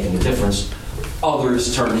really making a difference,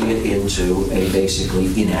 others turning it into a basically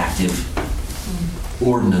inactive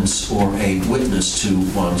ordinance or a witness to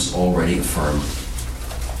one's already affirmed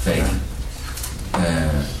faith.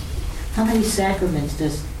 How many sacraments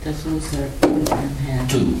does Luther have?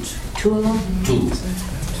 2. 2 of them? 2.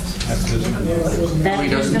 He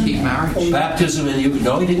doesn't keep marriage. Baptism, and he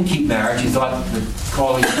didn't keep marriage. He thought that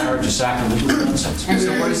calling marriage a sacrament was nonsense. And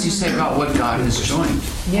so what does he say about what God has joined?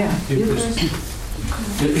 Yeah.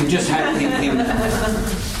 He just had.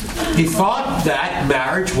 He thought that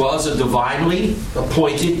marriage was a divinely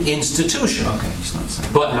appointed institution, Okay, he's not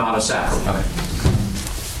saying. but not a sacrament. Okay.